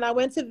when I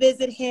went to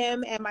visit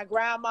him and my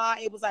grandma,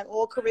 it was like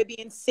all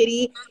Caribbean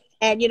city.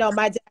 And,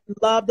 my dad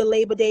loved the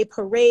Labor Day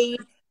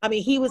parade. I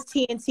mean, he was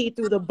TNT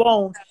through the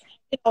bone.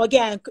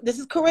 Again, this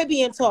is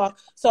Caribbean talk.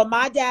 So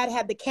my dad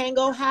had the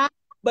Kango hat,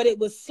 but it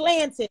was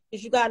slanted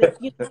because you got to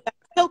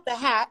tilt the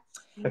hat.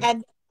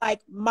 And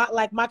like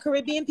my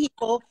Caribbean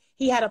people,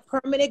 he had a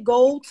permanent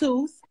gold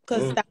tooth,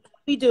 because that's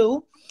what we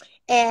do.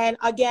 And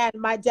again,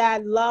 my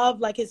dad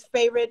loved, like, his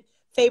favorite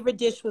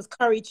dish was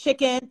curry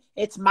chicken.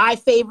 It's my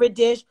favorite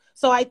dish.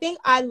 So I think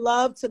I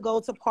love to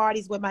go to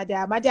parties with my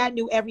dad. My dad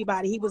knew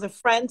everybody. He was a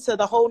friend to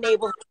the whole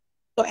neighborhood.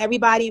 So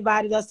everybody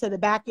invited us to the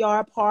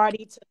backyard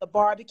party, to the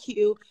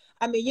barbecue.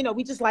 I mean,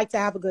 we just like to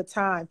have a good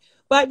time.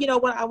 But,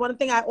 one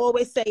thing I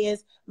always say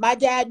is my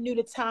dad knew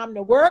the time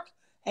to work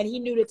and he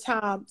knew the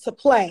time to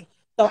play.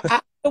 So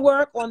after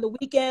work on the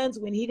weekends,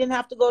 when he didn't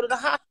have to go to the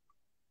hospital,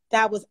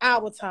 that was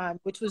our time,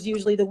 which was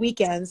usually the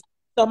weekends.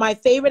 So my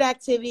favorite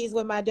activities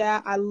with my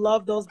dad, I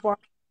love those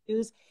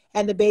barbecues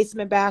and the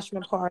basement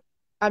bashment party.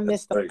 I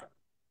miss them. Right.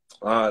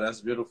 Oh, that's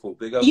beautiful.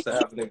 Big ups to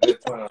having a good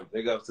time.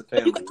 Big ups to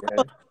family,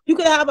 man. You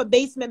could have a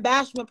basement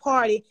bashment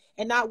party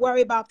and not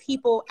worry about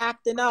people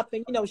acting up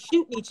and,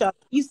 shooting each other.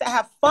 We used to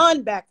have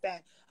fun back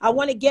then. I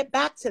want to get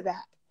back to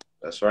that.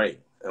 That's right.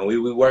 And we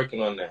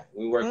working on that.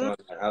 We working on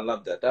that. I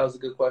love that. That was a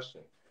good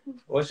question.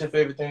 What's your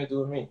favorite thing to do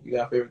with me? You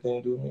got a favorite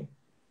thing to do with me?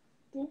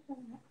 Yeah.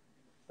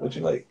 What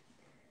you like?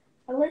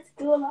 I like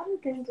to do a lot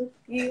of things with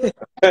you.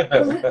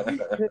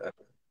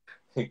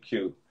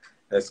 Cute.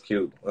 That's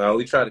cute. Well,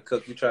 we try to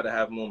cook. We try to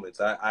have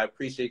moments. I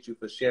appreciate you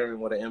for sharing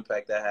what an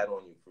impact that had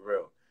on you, for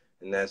real.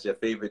 And that's your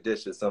favorite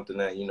dish is something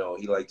that, you know,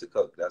 he liked to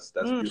cook. That's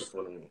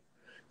beautiful to me.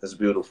 That's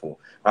beautiful.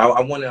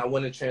 I want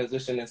to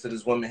transition into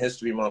this Women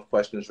History Month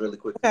questions really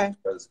quickly, Okay.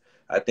 because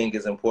I think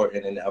it's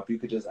important. And if you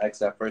could just ask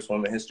that first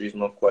Women History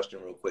Month question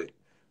real quick.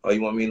 Oh,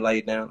 you want me to lay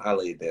it down? I'll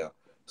lay it down.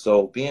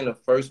 So being the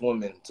first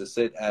woman to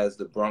sit as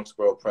the Bronx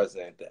Borough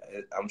president,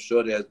 I'm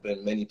sure there's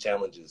been many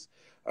challenges.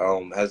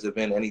 Has there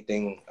been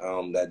anything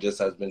that just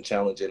has been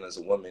challenging as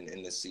a woman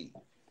in this seat?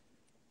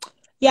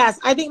 Yes,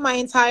 I think my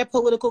entire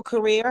political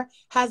career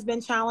has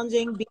been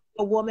challenging, being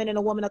a woman and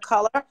a woman of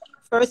color.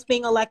 First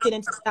being elected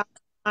in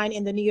 2009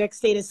 in the New York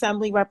State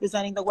Assembly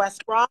representing the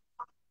West Bronx.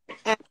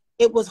 And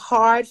it was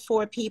hard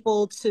for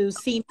people to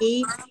see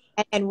me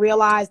and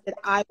realize that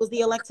I was the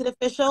elected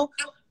official.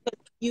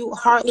 You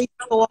hardly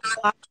saw a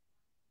lot of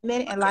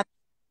women and Latin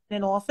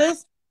in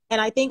office.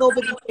 And I think over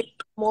the years,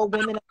 more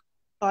women have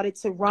started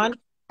to run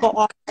for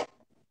office.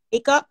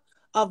 Makeup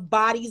of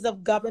bodies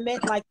of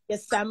government like the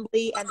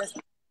Assembly and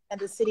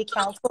the City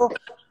Council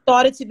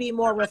started to be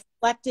more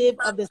reflective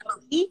of the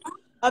city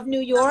of New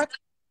York.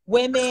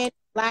 Women,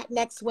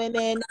 Latinx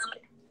women,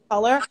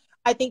 color.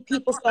 I think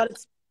people started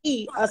to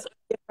see us in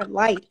a different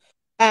light.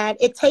 And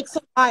it takes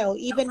a while.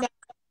 Even now,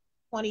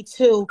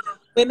 22,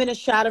 women are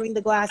shattering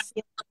the glass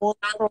ceiling all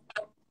across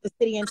the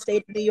city and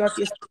state of New York.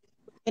 You're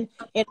seeing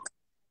it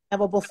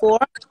never before.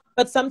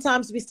 But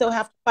sometimes we still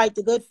have to fight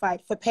the good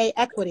fight for pay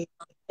equity.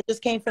 It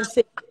just came from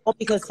City Hall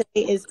because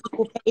today is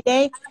Equal Pay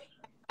Day.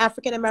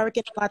 African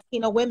American and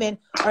Latino women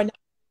are not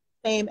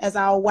the same as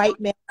our white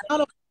men,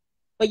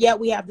 but yet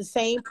we have the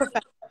same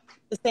profession,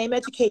 the same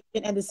education,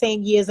 and the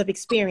same years of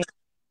experience.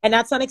 And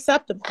that's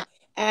unacceptable.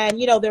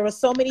 And, you know, there are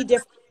so many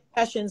different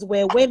professions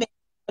where women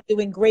are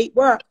doing great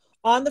work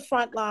on the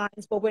front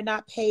lines, but we're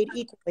not paid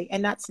equally,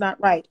 and that's not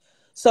right.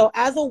 So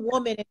as a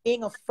woman and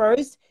being a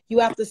first, you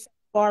have to set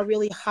the bar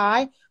really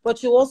high,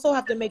 but you also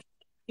have to make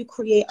sure you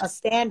create a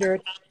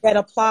standard that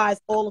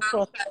applies all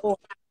across the board.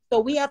 So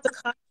we have to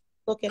constantly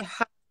look at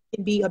how we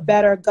can be a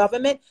better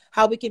government,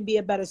 how we can be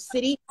a better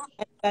city,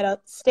 and a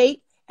better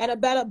state, and a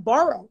better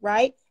borough,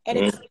 right? And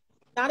it's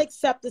not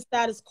accept the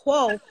status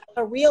quo,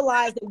 but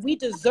realize that we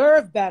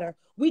deserve better.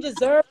 We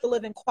deserve to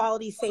live in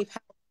quality, safe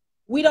housing.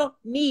 We don't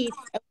need,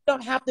 and we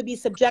don't have to be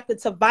subjected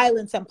to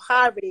violence and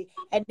poverty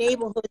and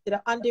neighborhoods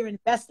that are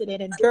underinvested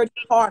in and dirty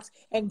parks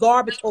and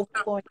garbage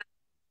overflowing.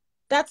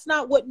 That's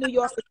not what New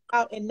York is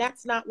about, and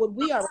that's not what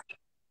we are about.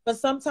 But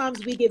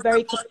sometimes we get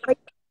very complacent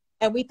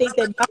and we think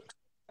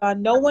that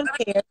no one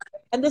cares,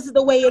 and this is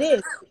the way it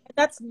is. And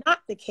that's not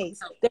the case.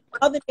 There are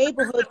other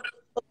neighborhoods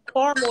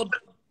far more,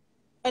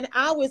 and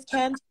ours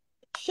can,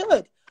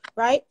 should,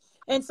 right?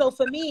 And so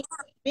for me,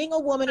 being a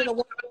woman and a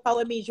woman of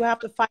color means you have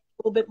to fight a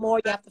little bit more,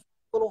 you have to fight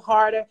a little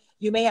harder,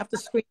 you may have to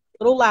scream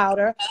a little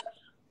louder.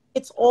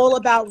 It's all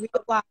about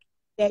realizing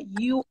that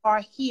you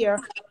are here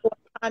for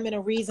a time and a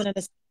reason and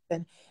a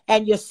season.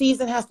 And your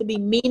season has to be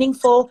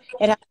meaningful,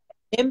 it has to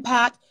have an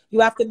impact, you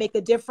have to make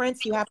a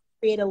difference, you have to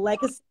create a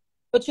legacy,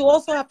 but you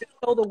also have to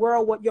show the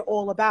world what you're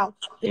all about.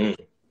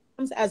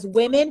 As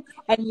women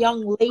and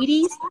young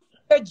ladies,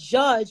 we're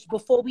judged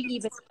before we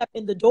even step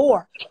in the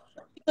door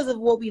because of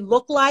what we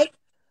look like,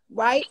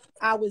 right?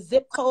 Our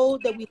zip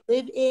code that we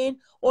live in,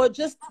 or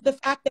just the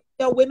fact that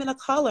we are women of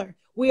color.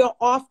 We are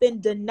often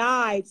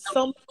denied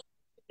some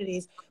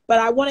opportunities. But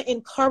I want to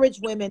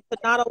encourage women to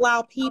not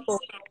allow people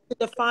to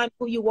define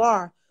who you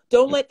are.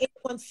 Don't let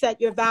anyone set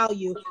your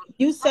value.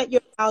 You set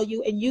your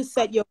value and you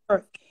set your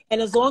worth.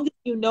 And as long as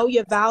you know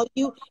your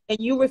value and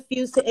you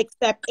refuse to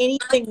accept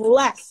anything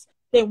less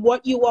than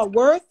what you are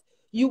worth,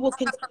 you will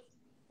continue to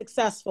be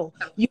successful.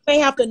 You may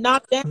have to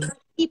knock down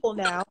people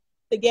now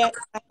to get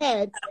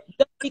ahead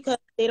just because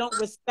they don't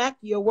respect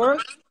your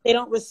worth. They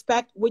don't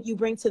respect what you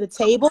bring to the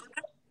table.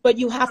 But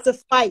you have to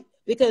fight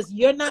because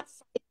you're not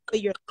fighting for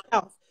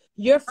yourself.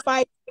 You're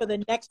fighting for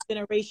the next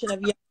generation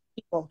of young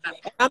people.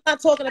 And I'm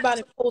not talking about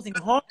imposing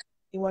harm on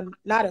anyone,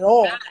 not at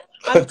all.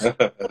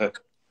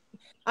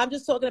 I'm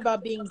just talking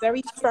about being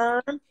very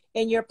firm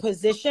in your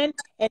position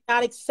and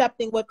not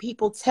accepting what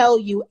people tell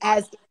you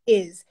as it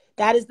is.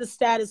 That is the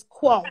status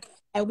quo.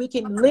 And we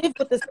can live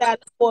with the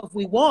status quo if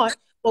we want,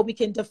 but we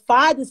can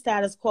defy the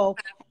status quo,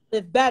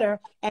 live better,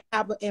 and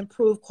have an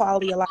improved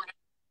quality of life.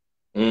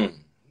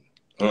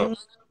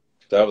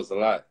 That was a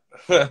lot.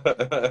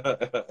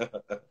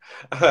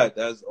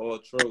 That's all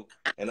true.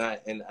 And I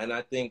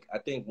think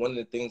one of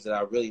the things that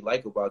I really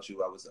like about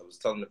you, I was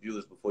telling the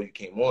viewers before you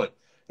came on,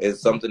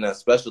 is something that's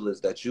special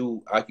is that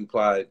you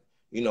occupied,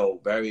 you know,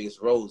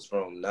 various roles,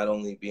 from not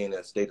only being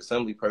a state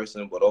assembly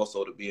person, but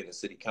also to being a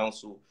city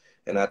council.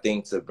 And I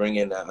think to bring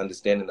in that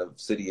understanding of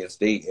city and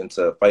state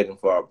into fighting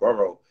for our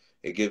borough,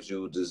 it gives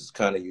you this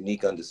kind of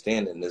unique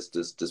understanding, this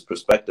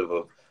perspective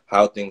of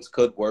how things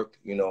could work,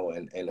 you know,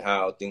 and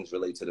how things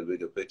relate to the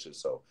bigger picture.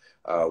 So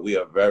we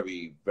are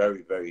very,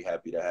 very, very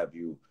happy to have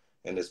you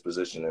in this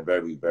position, and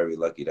very, very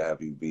lucky to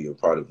have you be a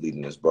part of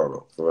leading this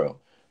borough, for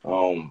real.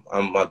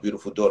 I'm my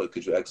beautiful daughter.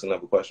 Could you ask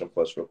another question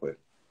for us real quick?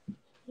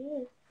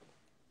 Yeah.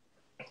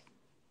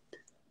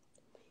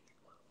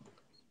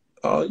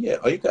 Oh, yeah.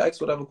 Oh, you can ask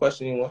whatever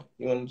question you want.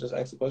 You want to just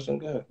ask a question?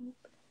 Go ahead.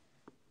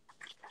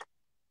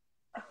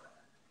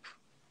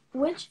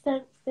 Which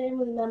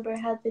family member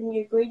has been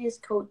your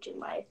greatest coach in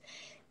life?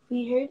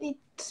 We heard you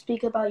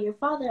speak about your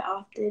father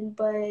often,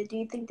 but do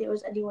you think there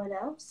was anyone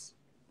else?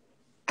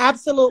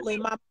 Absolutely.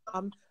 My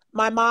mom.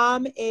 My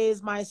mom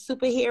is my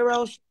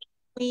superhero. She's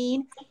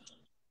queen,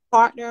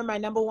 partner, my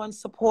number one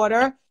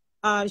supporter.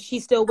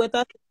 She's still with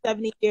us,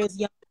 70 years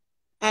young.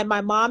 And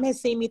my mom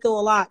has seen me through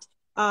a lot.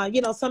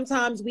 You know,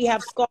 sometimes we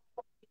have scars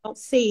we don't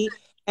see,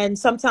 and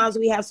sometimes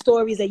we have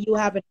stories that you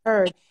haven't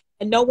heard.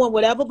 And no one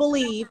would ever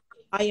believe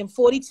I am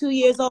 42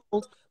 years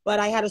old, but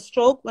I had a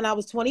stroke when I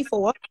was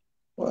 24.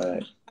 What?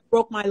 I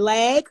broke my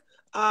leg.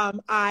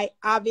 I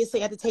obviously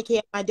had to take care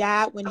of my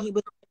dad when he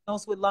was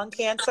diagnosed with lung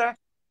cancer.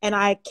 And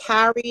I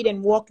carried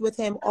and walked with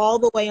him all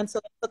the way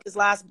until he took his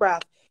last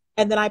breath.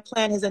 And then I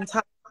planned his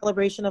entire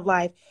celebration of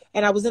life.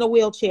 And I was in a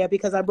wheelchair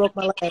because I broke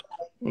my leg.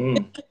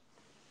 Mm.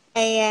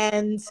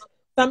 And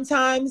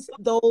sometimes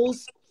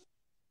those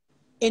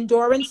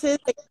endurances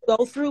that you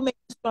go through make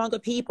you stronger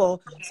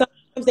people.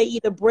 Sometimes they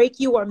either break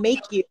you or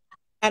make you.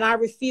 And I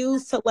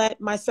refused to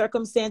let my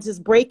circumstances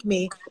break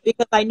me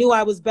because I knew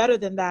I was better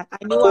than that. I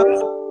knew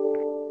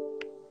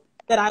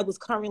that I was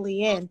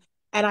currently in.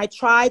 And I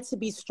tried to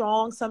be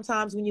strong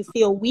sometimes when you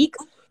feel weak.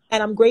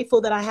 And I'm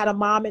grateful that I had a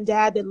mom and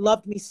dad that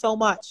loved me so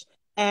much.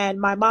 And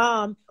my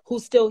mom,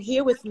 who's still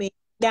here with me,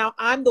 now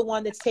I'm the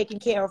one that's taking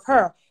care of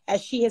her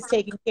as she has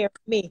taken care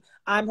of me.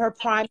 I'm her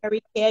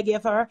primary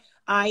caregiver.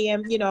 I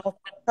am, you know,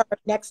 her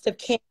next of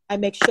kin. I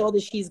make sure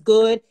that she's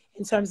good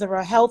in terms of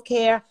her health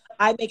care.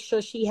 I make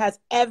sure she has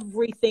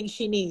everything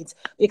she needs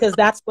because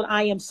that's what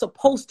I am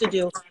supposed to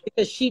do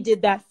because she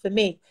did that for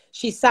me.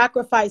 She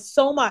sacrificed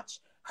so much.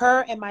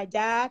 Her and my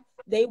dad,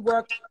 they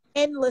worked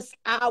endless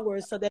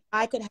hours so that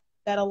I could have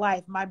a better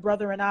life, my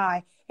brother and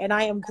I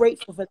am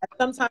grateful for that.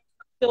 Sometimes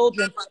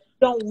children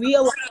don't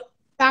realize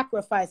the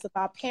sacrifice of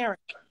our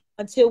parents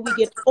until we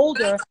get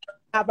older,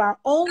 have our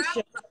own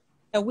children,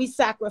 and we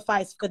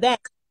sacrifice for them.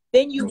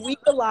 Then you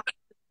realize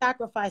the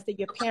sacrifice that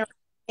your parents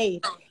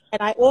made.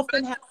 And I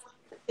often have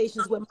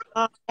conversations with my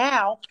mom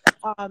now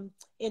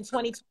in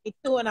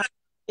 2022, and I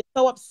get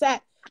so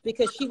upset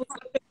because she was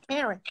a strict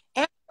parent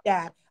and my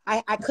dad.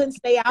 I couldn't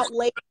stay out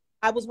late.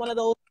 I was one of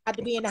those had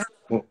to be in the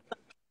house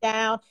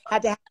down,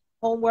 had to have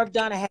homework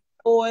done. I had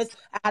chores.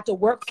 I had to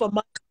work for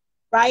money,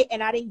 right?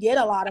 And I didn't get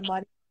a lot of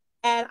money.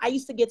 And I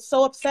used to get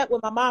so upset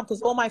with my mom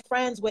because all my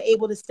friends were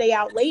able to stay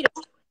out later.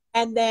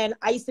 And then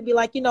I used to be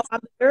like, you know, I'm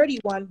the dirty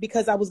one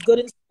because I was good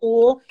in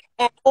school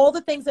and all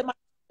the things that my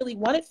mom really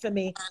wanted for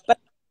me. But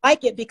I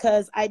like it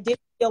because I didn't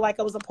feel like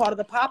I was a part of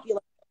the popular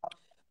crowd.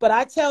 But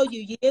I tell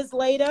you, years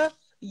later,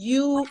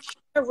 you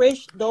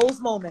cherish those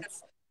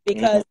moments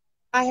because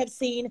I have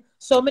seen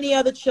so many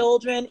other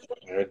children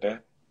in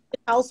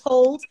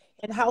households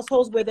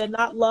where they're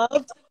not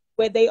loved,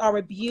 where they are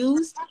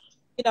abused.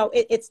 You know,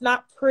 it's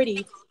not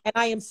pretty. And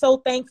I am so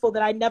thankful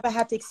that I never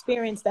had to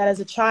experience that as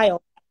a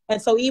child. And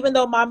so even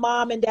though my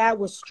mom and dad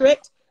were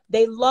strict,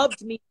 they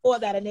loved me for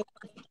that and they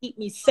wanted to keep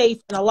me safe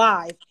and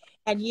alive.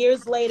 And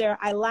years later,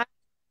 I laughed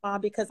at my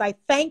mom because I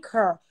thank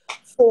her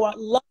for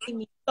loving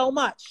me so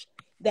much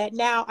that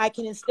now I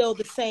can instill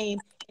the same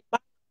in my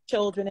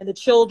children and the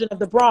children of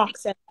the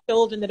Bronx and the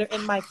children that are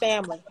in my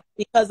family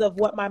because of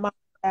what my mom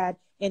and dad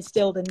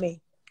instilled in me.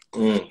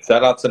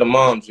 Shout out to the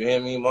moms. You hear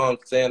me? Moms,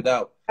 stand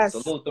out. Yes.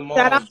 Salute the moms.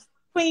 Shout out to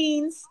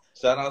Queens.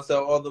 Shout out to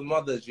all the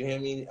mothers. You hear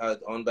me?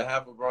 On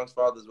behalf of Bronx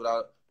Fathers,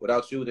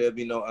 without you, there'd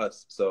be no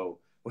us. So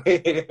we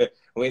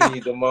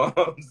need the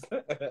moms.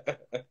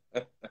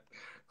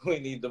 We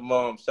need the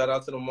moms. Shout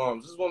out to the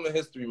moms. This is Women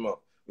History Month.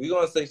 We're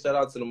going to say shout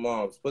out to the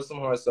moms. Put some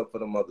hearts up for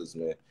the mothers,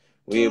 man.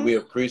 We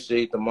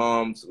appreciate the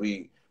moms.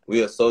 We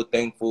are so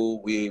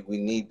thankful. We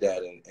need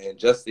that. And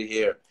just to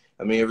hear,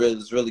 I mean,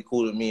 it's really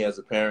cool to me as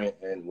a parent,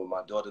 and with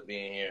my daughter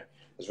being here,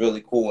 it's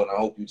really cool. And I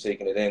hope you're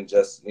taking it in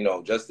just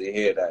to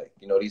hear that,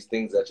 these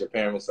things that your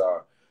parents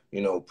are,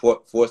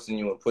 forcing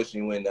you and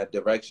pushing you in that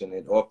direction,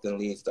 it often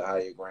leads to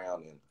higher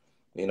ground.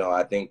 And,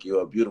 I think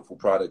you're a beautiful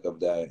product of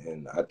that.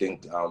 And I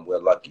think we're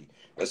lucky.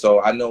 And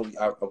so I know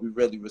we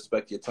really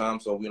respect your time,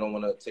 so we don't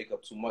want to take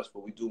up too much,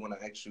 but we do want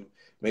to ask you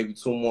maybe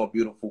two more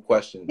beautiful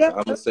questions. Yep.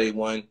 I'm going to say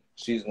one.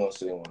 She's going to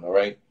say one. All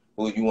right.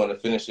 Well, you want to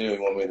finish it or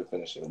you want me to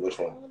finish it? Which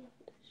one?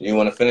 You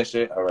want to finish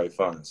it? All right,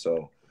 fine.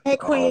 So, hey,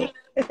 Queen.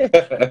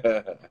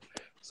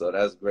 So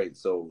that's great.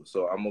 So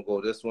I'm going to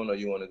go this one or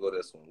you want to go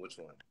this one? Which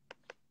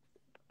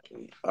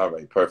one? All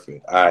right,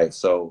 perfect. All right.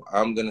 So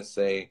I'm going to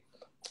say,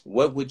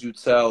 what would you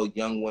tell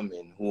young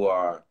women who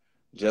are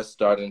just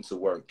starting to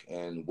work,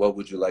 and what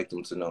would you like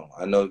them to know?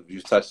 I know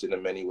you've touched it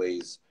in many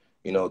ways,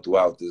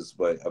 throughout this,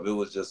 but if it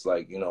was just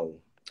like,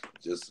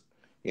 just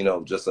you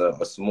know, just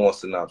a small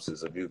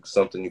synopsis of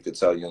something you could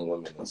tell young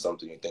women and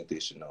something you think they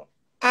should know.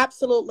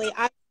 Absolutely.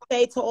 I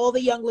say to all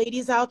the young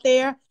ladies out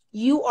there,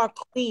 you are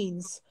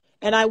queens.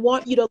 And I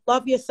want you to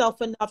love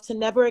yourself enough to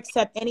never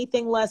accept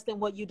anything less than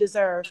what you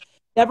deserve.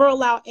 Never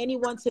allow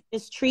anyone to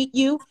mistreat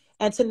you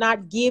and to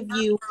not give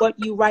you what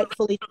you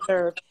rightfully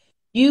deserve.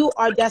 You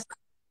are destined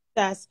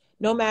for success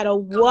no matter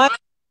what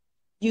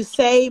you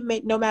say,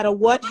 no matter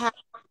what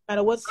happens, no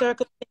matter what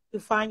circumstance you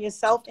find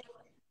yourself in.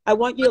 I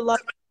want you to love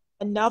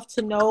enough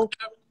to know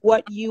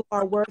what you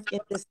are worth in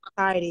this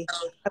society.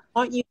 I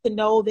want you to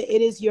know that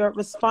it is your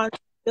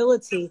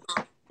responsibility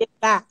to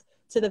give back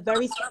to the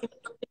very same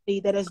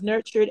community that has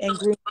nurtured and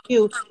groomed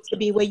you to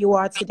be where you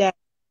are today.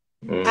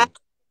 As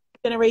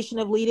a generation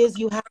of leaders,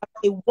 you have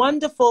a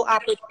wonderful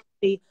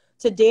opportunity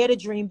to dare to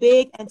dream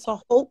big and to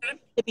hope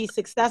to be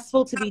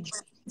successful, to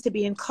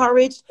be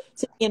encouraged,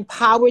 to be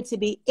empowered, to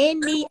be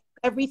any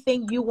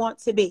everything you want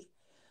to be.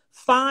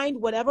 Find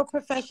whatever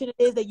profession it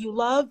is that you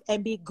love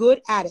and be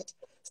good at it.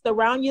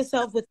 Surround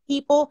yourself with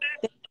people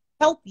that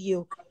help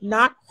you,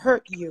 not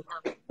hurt you.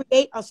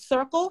 Create a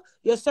circle.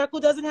 Your circle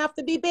doesn't have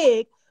to be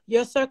big.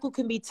 Your circle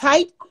can be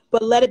tight,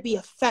 but let it be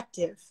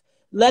effective.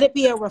 Let it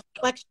be a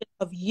reflection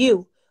of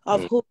you,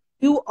 of who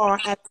you are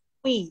as a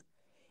queen.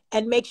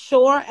 And make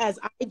sure, as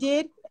I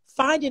did,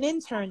 find an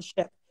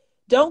internship.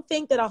 Don't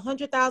think that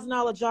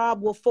 $100,000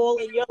 job will fall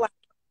in your lap,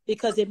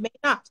 because it may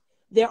not.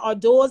 There are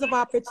doors of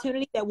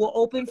opportunity that will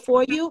open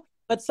for you,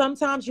 but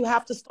sometimes you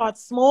have to start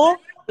small,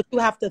 but you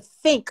have to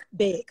think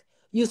big.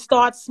 You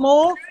start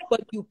small,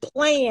 but you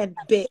plan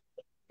big.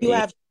 You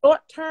have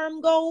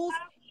short-term goals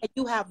and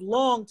you have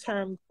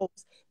long-term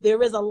goals.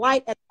 There is a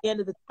light at the end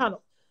of the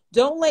tunnel.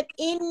 Don't let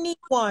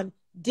anyone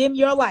dim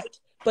your light,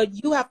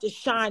 but you have to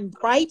shine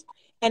bright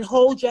and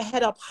hold your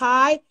head up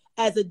high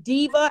as a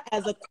diva,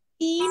 as a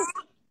queen.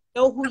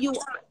 Know who you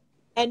are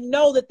and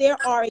know that there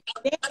are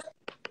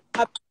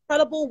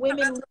incredible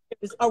women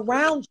leaders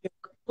around you,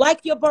 like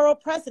your borough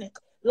president,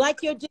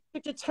 like your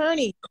district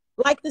attorney,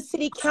 like the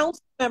city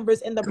council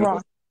members in the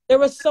Bronx.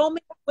 There are so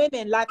many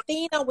women,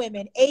 Latina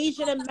women,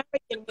 Asian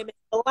American women,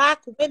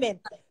 Black women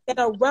that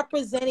are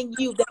representing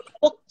you, that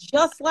look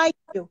just like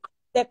you,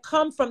 that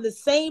come from the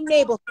same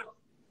neighborhood,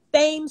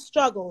 same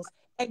struggles.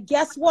 And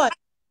guess what?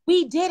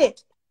 We did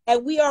it.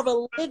 And we are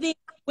a living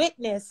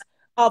witness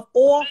of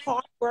all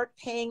hard work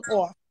paying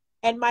off.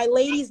 And my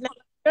ladies, now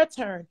it's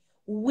your turn.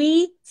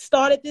 We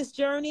started this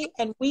journey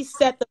and we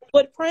set the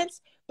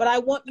footprints, but I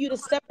want you to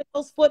step in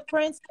those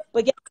footprints.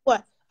 But guess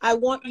what? I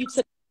want you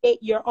to create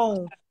your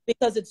own,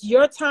 because it's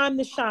your time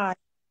to shine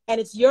and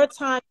it's your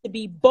time to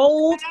be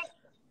bold,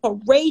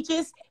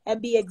 courageous,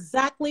 and be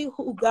exactly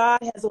who God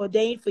has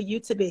ordained for you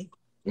to be.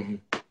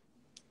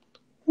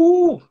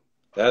 Woo,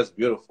 that's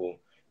beautiful.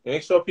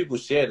 Make sure people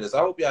share this. I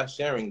hope y'all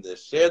sharing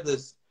this. Share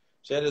this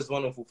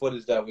wonderful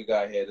footage that we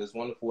got here. This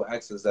wonderful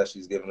access that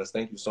she's giving us.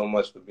 Thank you so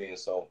much for being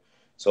so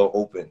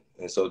open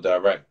and so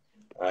direct.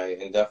 All right,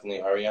 and definitely,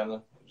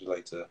 Ariana, would you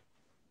like to?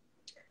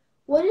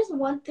 What is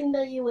one thing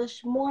that you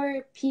wish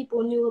more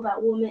people knew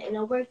about women in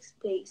a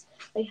workspace?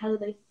 Like, how do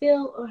they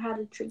feel or how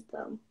to treat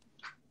them?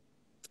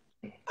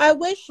 I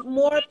wish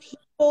more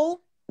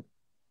people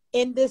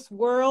in this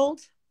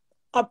world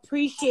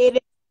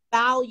appreciated,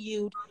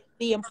 valued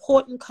the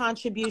important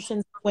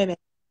contributions of women.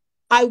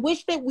 I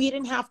wish that we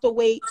didn't have to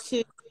wait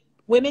to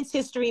Women's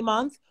History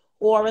Month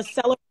or a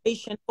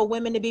celebration for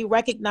women to be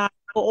recognized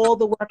for all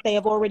the work they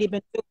have already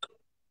been doing.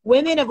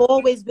 Women have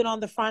always been on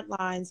the front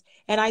lines,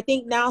 and I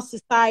think now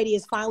society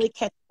is finally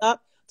catching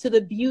up to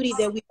the beauty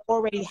that we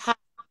already have,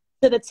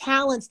 to the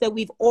talents that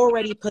we've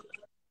already put,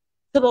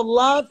 to the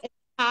love and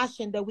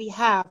passion that we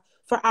have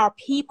for our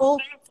people,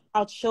 for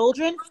our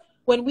children.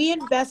 When we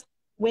invest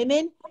in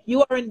women,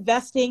 you are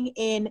investing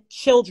in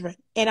children,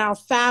 in our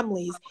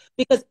families,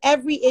 because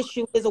every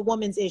issue is a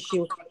woman's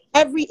issue.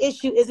 Every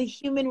issue is a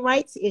human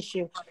rights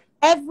issue.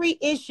 Every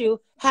issue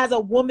has a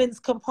woman's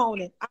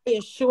component, I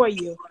assure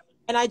you.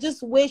 And I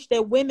just wish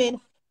that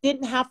women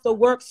didn't have to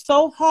work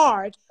so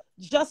hard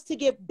just to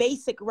get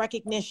basic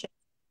recognition.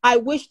 I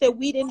wish that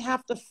we didn't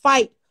have to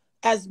fight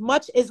as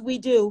much as we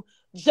do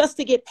just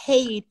to get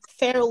paid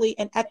fairly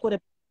and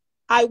equitably.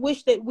 I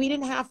wish that we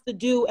didn't have to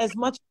do as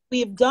much as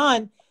we have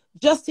done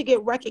just to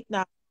get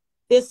recognized.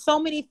 There's so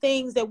many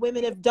things that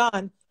women have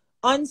done,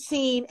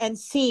 unseen and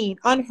seen,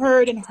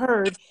 unheard and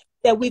heard,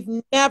 that we've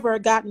never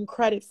gotten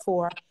credit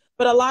for.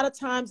 But a lot of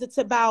times it's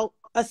about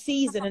a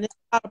season and it's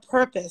about a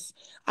purpose.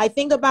 I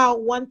think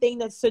about one thing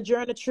that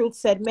Sojourner Truth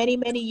said many,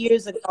 many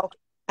years ago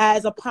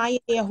as a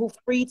pioneer who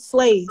freed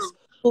slaves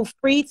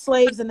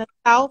in the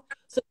South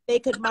so they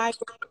could migrate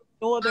to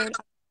Northern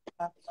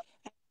America.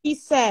 And she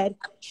said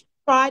she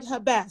tried her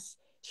best.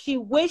 She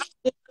wished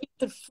that she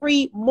could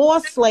free more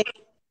slaves,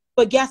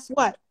 but guess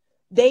what?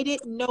 They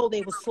didn't know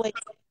they were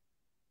slaves.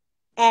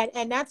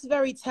 And that's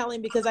very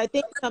telling, because I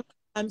think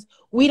sometimes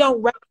we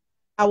don't recognize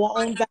our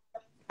own value,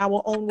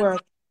 our own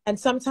worth. And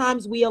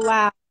sometimes we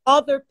allow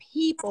other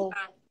people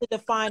to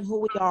define who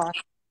we are.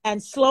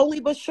 And slowly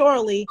but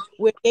surely,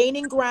 we're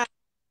gaining ground.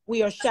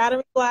 We are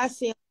shattering glass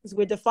ceilings.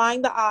 We're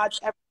defying the odds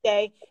every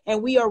day.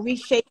 And we are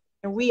reshaping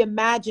and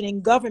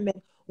reimagining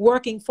government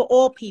working for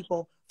all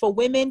people, for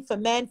women, for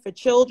men, for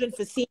children,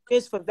 for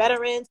seniors, for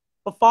veterans,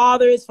 for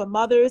fathers, for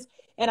mothers.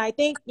 And I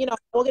think,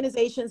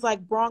 organizations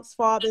like Bronx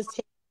Fathers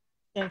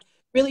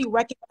really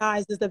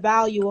recognizes the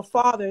value of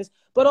fathers,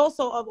 but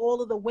also of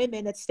all of the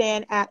women that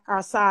stand at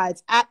our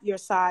sides, at your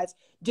sides,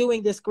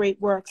 doing this great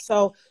work.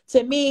 So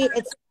to me,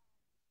 it's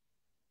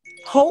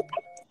hope.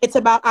 It's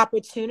about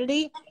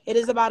opportunity. It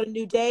is about a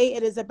new day.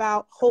 It is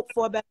about hope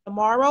for a better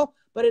tomorrow,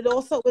 but it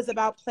also is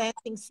about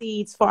planting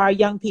seeds for our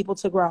young people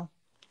to grow.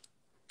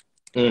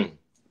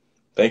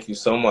 Thank you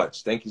so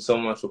much. Thank you so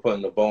much for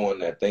putting the bow on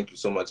that. Thank you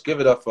so much. Give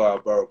it up for our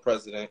borough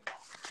president.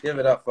 Give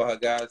it up for her,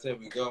 guys. Here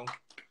we go.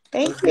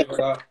 Let's give it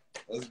up.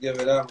 Let's give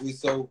it up. We're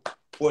so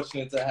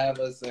fortunate to have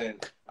us,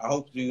 and I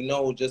hope you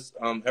know, just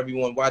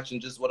everyone watching,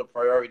 just what a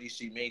priority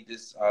she made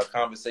this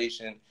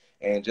conversation,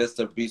 and just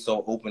to be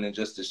so open and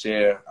just to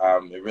share.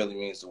 It really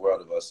means the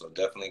world of us. So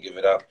definitely give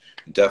it up.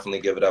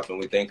 Definitely give it up, and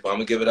we thankful. I'm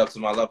gonna give it up to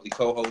my lovely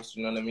co-host.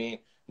 You know what I mean?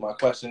 My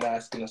question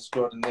asking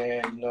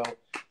extraordinaire.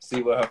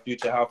 See what her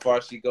future, how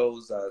far she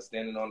goes,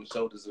 standing on the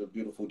shoulders of the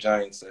beautiful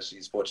giants that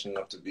she's fortunate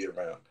enough to be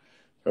around.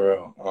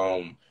 For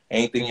real.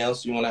 Anything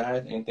else you want to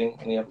add? Anything?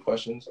 Any other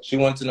questions? She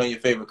wanted to know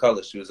your favorite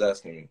color. She was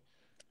asking me.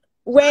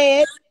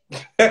 Red.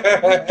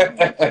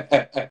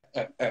 Red.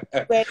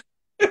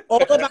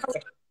 All about.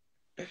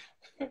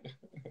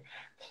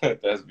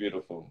 That's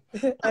beautiful.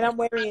 And I'm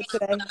wearing it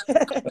today.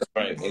 That's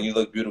right. And you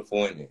look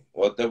beautiful in it.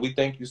 Well, we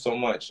thank you so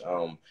much.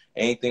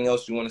 Anything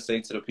else you want to say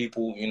to the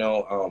people? You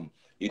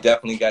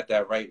definitely got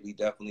that right. We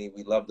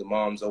love the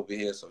moms over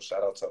here. So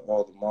shout out to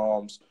all the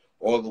moms,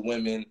 all the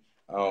women.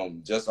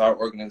 Just our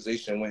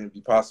organization wouldn't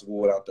be possible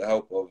without the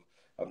help of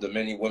the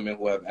many women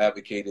who have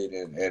advocated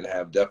and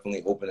have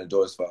definitely opened the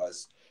doors for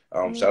us.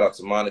 Shout out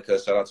to Monica.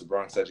 Shout out to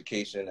Bronx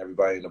Education,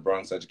 everybody in the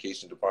Bronx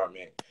Education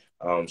Department.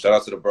 Shout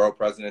out to the borough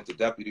president, the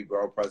deputy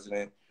borough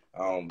president.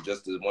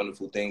 Just the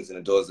wonderful things and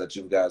the doors that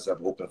you guys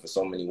have opened for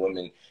so many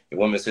women. The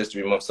Women's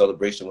History Month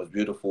celebration was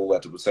beautiful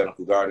at the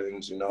Botanical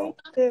Gardens. You are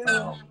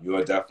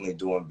definitely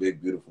doing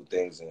big, beautiful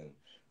things, and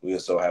we are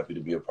so happy to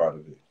be a part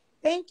of it.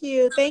 Thank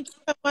you. Thank you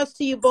so much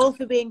to you both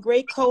for being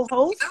great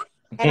co-hosts.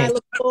 And I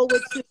look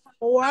forward to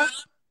more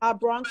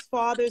Bronx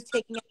Fathers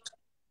taking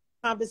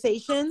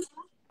conversations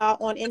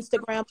on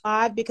Instagram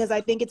Live, because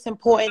I think it's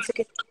important to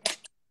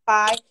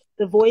identify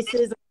the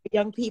voices of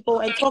young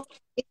people and talk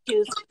about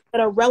issues that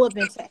are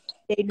relevant to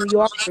everyday New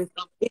Yorkers.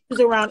 Issues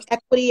around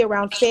equity,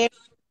 around fair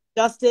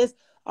justice,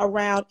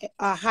 around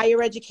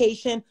higher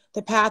education,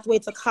 the pathway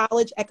to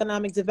college,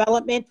 economic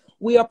development.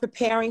 We are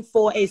preparing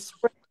for a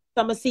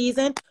summer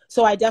season.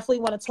 So I definitely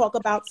want to talk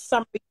about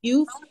summer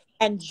youth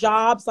and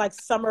jobs like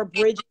summer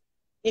bridge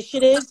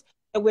initiatives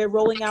that we're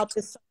rolling out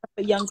this summer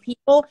for young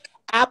people.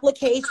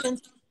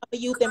 Applications for the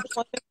youth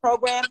employment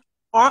program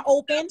are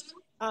open.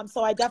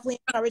 So I definitely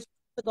encourage you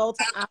to go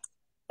to our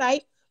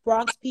site,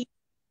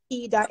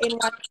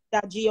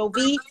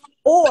 bronxpp.nyc.gov,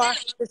 or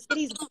the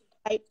city's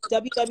website,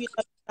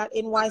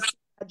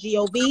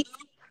 www.nyc.gov.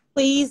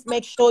 Please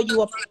make sure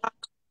you apply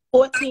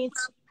 14 to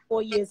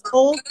 4 years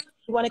old.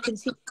 We want to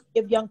continue to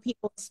give young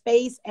people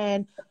space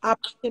and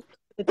opportunity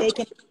that they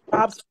can do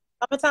jobs in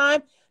the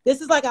summertime.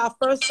 This is like our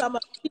first summer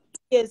 2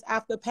 years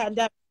after the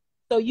pandemic.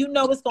 So it's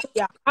going to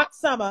be a hot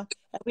summer,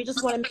 and we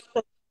just want to make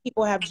sure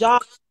people have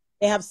jobs.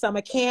 They have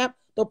summer camp.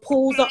 The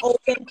pools are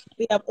open.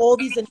 We have all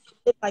these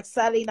initiatives like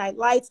Saturday Night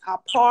Lights,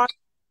 our parks,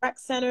 rec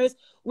centers.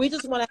 We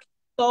just want to have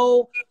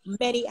so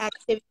many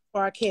activities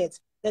for our kids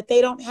that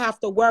they don't have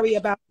to worry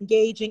about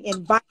engaging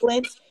in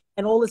violence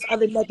and all this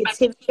other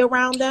negativity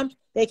around them.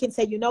 They can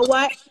say, you know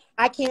what?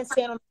 I can't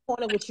stand on the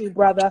corner with you,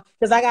 brother,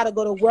 because I got to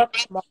go to work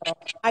tomorrow.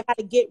 I got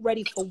to get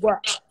ready for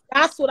work.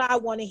 That's what I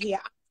want to hear.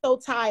 I'm so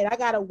tired. I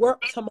got to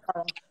work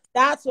tomorrow.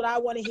 That's what I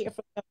want to hear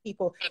from young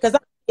people, because I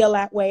feel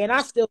that way, and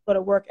I still go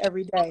to work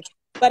every day.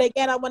 But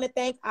again, I want to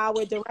thank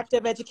our Director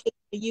of Education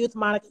and Youth,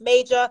 Monica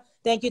Major.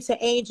 Thank you to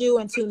Angel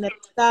and to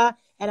Vanessa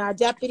and our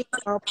Deputy,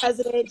 our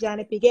President,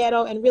 Janet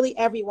Figueroa, and really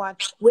everyone.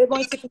 We're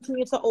going to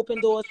continue to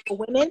open doors for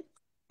women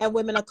and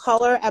women of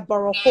color at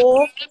Borough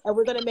Hall, and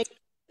we're going to make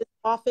this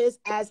office,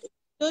 as it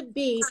should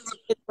be,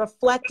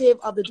 reflective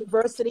of the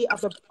diversity of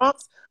the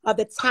Bronx, of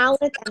the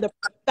talent and the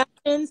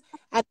professions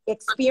and the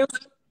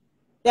experience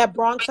that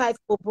Bronxites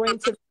will bring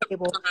to the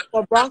table.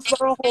 So Bronx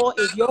Borough Hall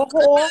is your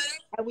hall,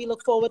 and we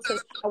look forward to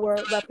our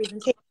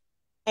representation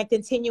and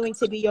continuing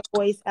to be your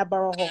voice at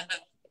Borough Hall.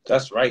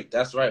 That's right.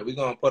 That's right. We're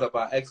going to put up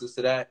our exits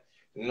to that.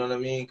 You know what I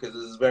mean? Because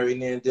this is very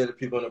near and dear to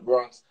people in the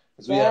Bronx.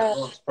 Because we have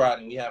Bronx pride,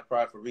 and we have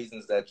pride for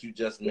reasons that you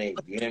just made.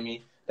 You hear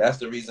me? That's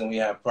the reason we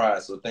have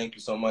pride. So thank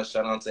you so much.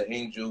 Shout out to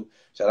Angel.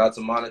 Shout out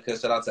to Monica.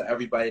 Shout out to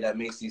everybody that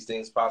makes these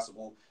things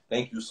possible.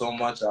 Thank you so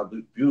much, our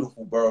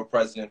beautiful borough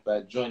president,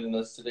 for joining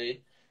us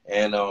today.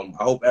 And I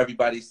hope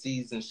everybody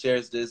sees and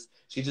shares this.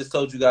 She just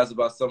told you guys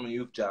about summer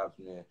youth jobs,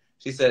 man.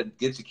 She said,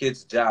 get your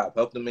kids a job.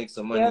 Help them make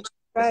some money. Yep,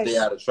 right. Stay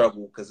out of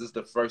trouble, because it's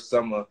the first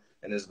summer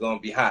and it's going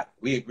to be hot.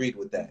 We agreed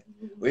with that.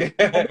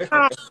 It's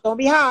going to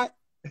be hot.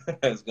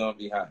 It's going to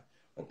be hot.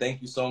 And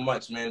thank you so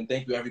much, man.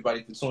 Thank you,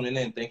 everybody, for tuning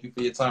in. Thank you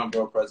for your time,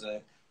 Borough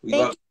President. We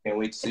love you. Can't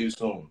wait to see you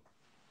soon.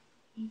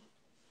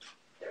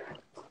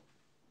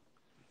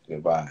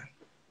 Goodbye.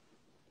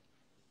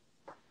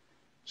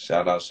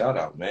 Shout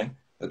out, man.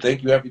 But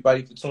thank you,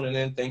 everybody, for tuning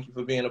in. Thank you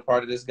for being a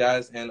part of this,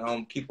 guys.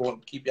 And keep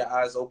your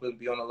eyes open.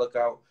 Be on the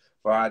lookout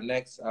for our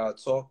next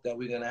talk that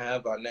we're gonna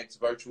have. Our next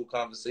virtual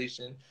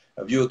conversation.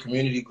 If you're a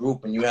community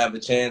group and you have a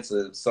chance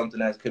of something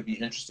that could be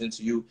interesting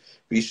to you,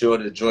 be sure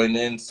to join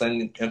in.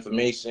 Send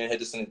information.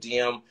 Hit us in a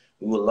DM.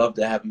 We would love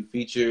to have you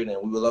featured, and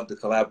we would love to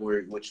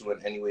collaborate with you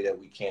in any way that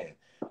we can.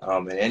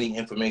 And any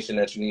information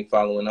that you need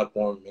following up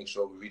on, make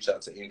sure we reach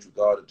out to Angel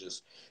God or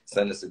just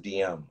send us a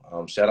DM.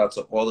 Shout out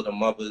to all of the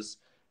mothers.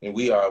 And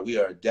we are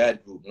a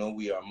dad group. No,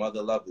 we are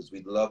mother lovers.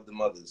 We love the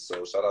mothers.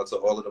 So shout out to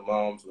all of the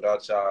moms.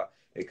 Without y'all,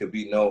 it could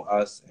be no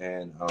us.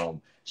 And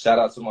shout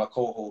out to my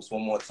co-host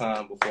one more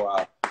time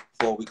before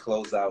we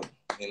close out.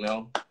 You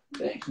know,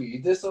 thank you. You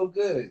did so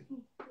good.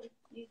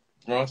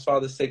 Bronx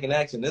Fathers taking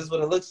action. This is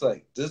what it looks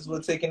like. This is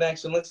what taking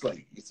action looks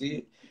like. You see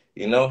it?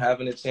 You know,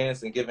 having a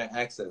chance and giving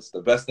access.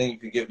 The best thing you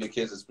could give your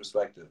kids is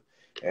perspective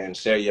and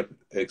share your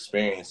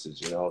experiences,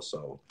 you know.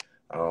 So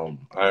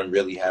I'm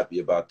really happy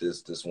about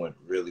this. This went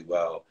really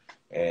well.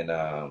 And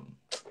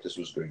this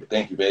was great.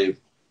 Thank you, babe.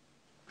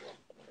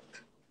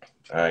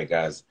 All right,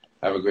 guys.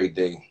 Have a great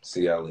day.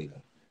 See y'all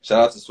later.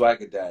 Shout out to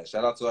Swagger Dad.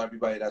 Shout out to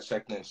everybody that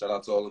checked in. Shout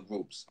out to all the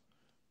groups.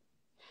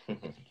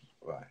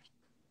 Bye.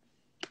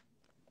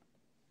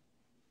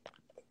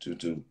 Two.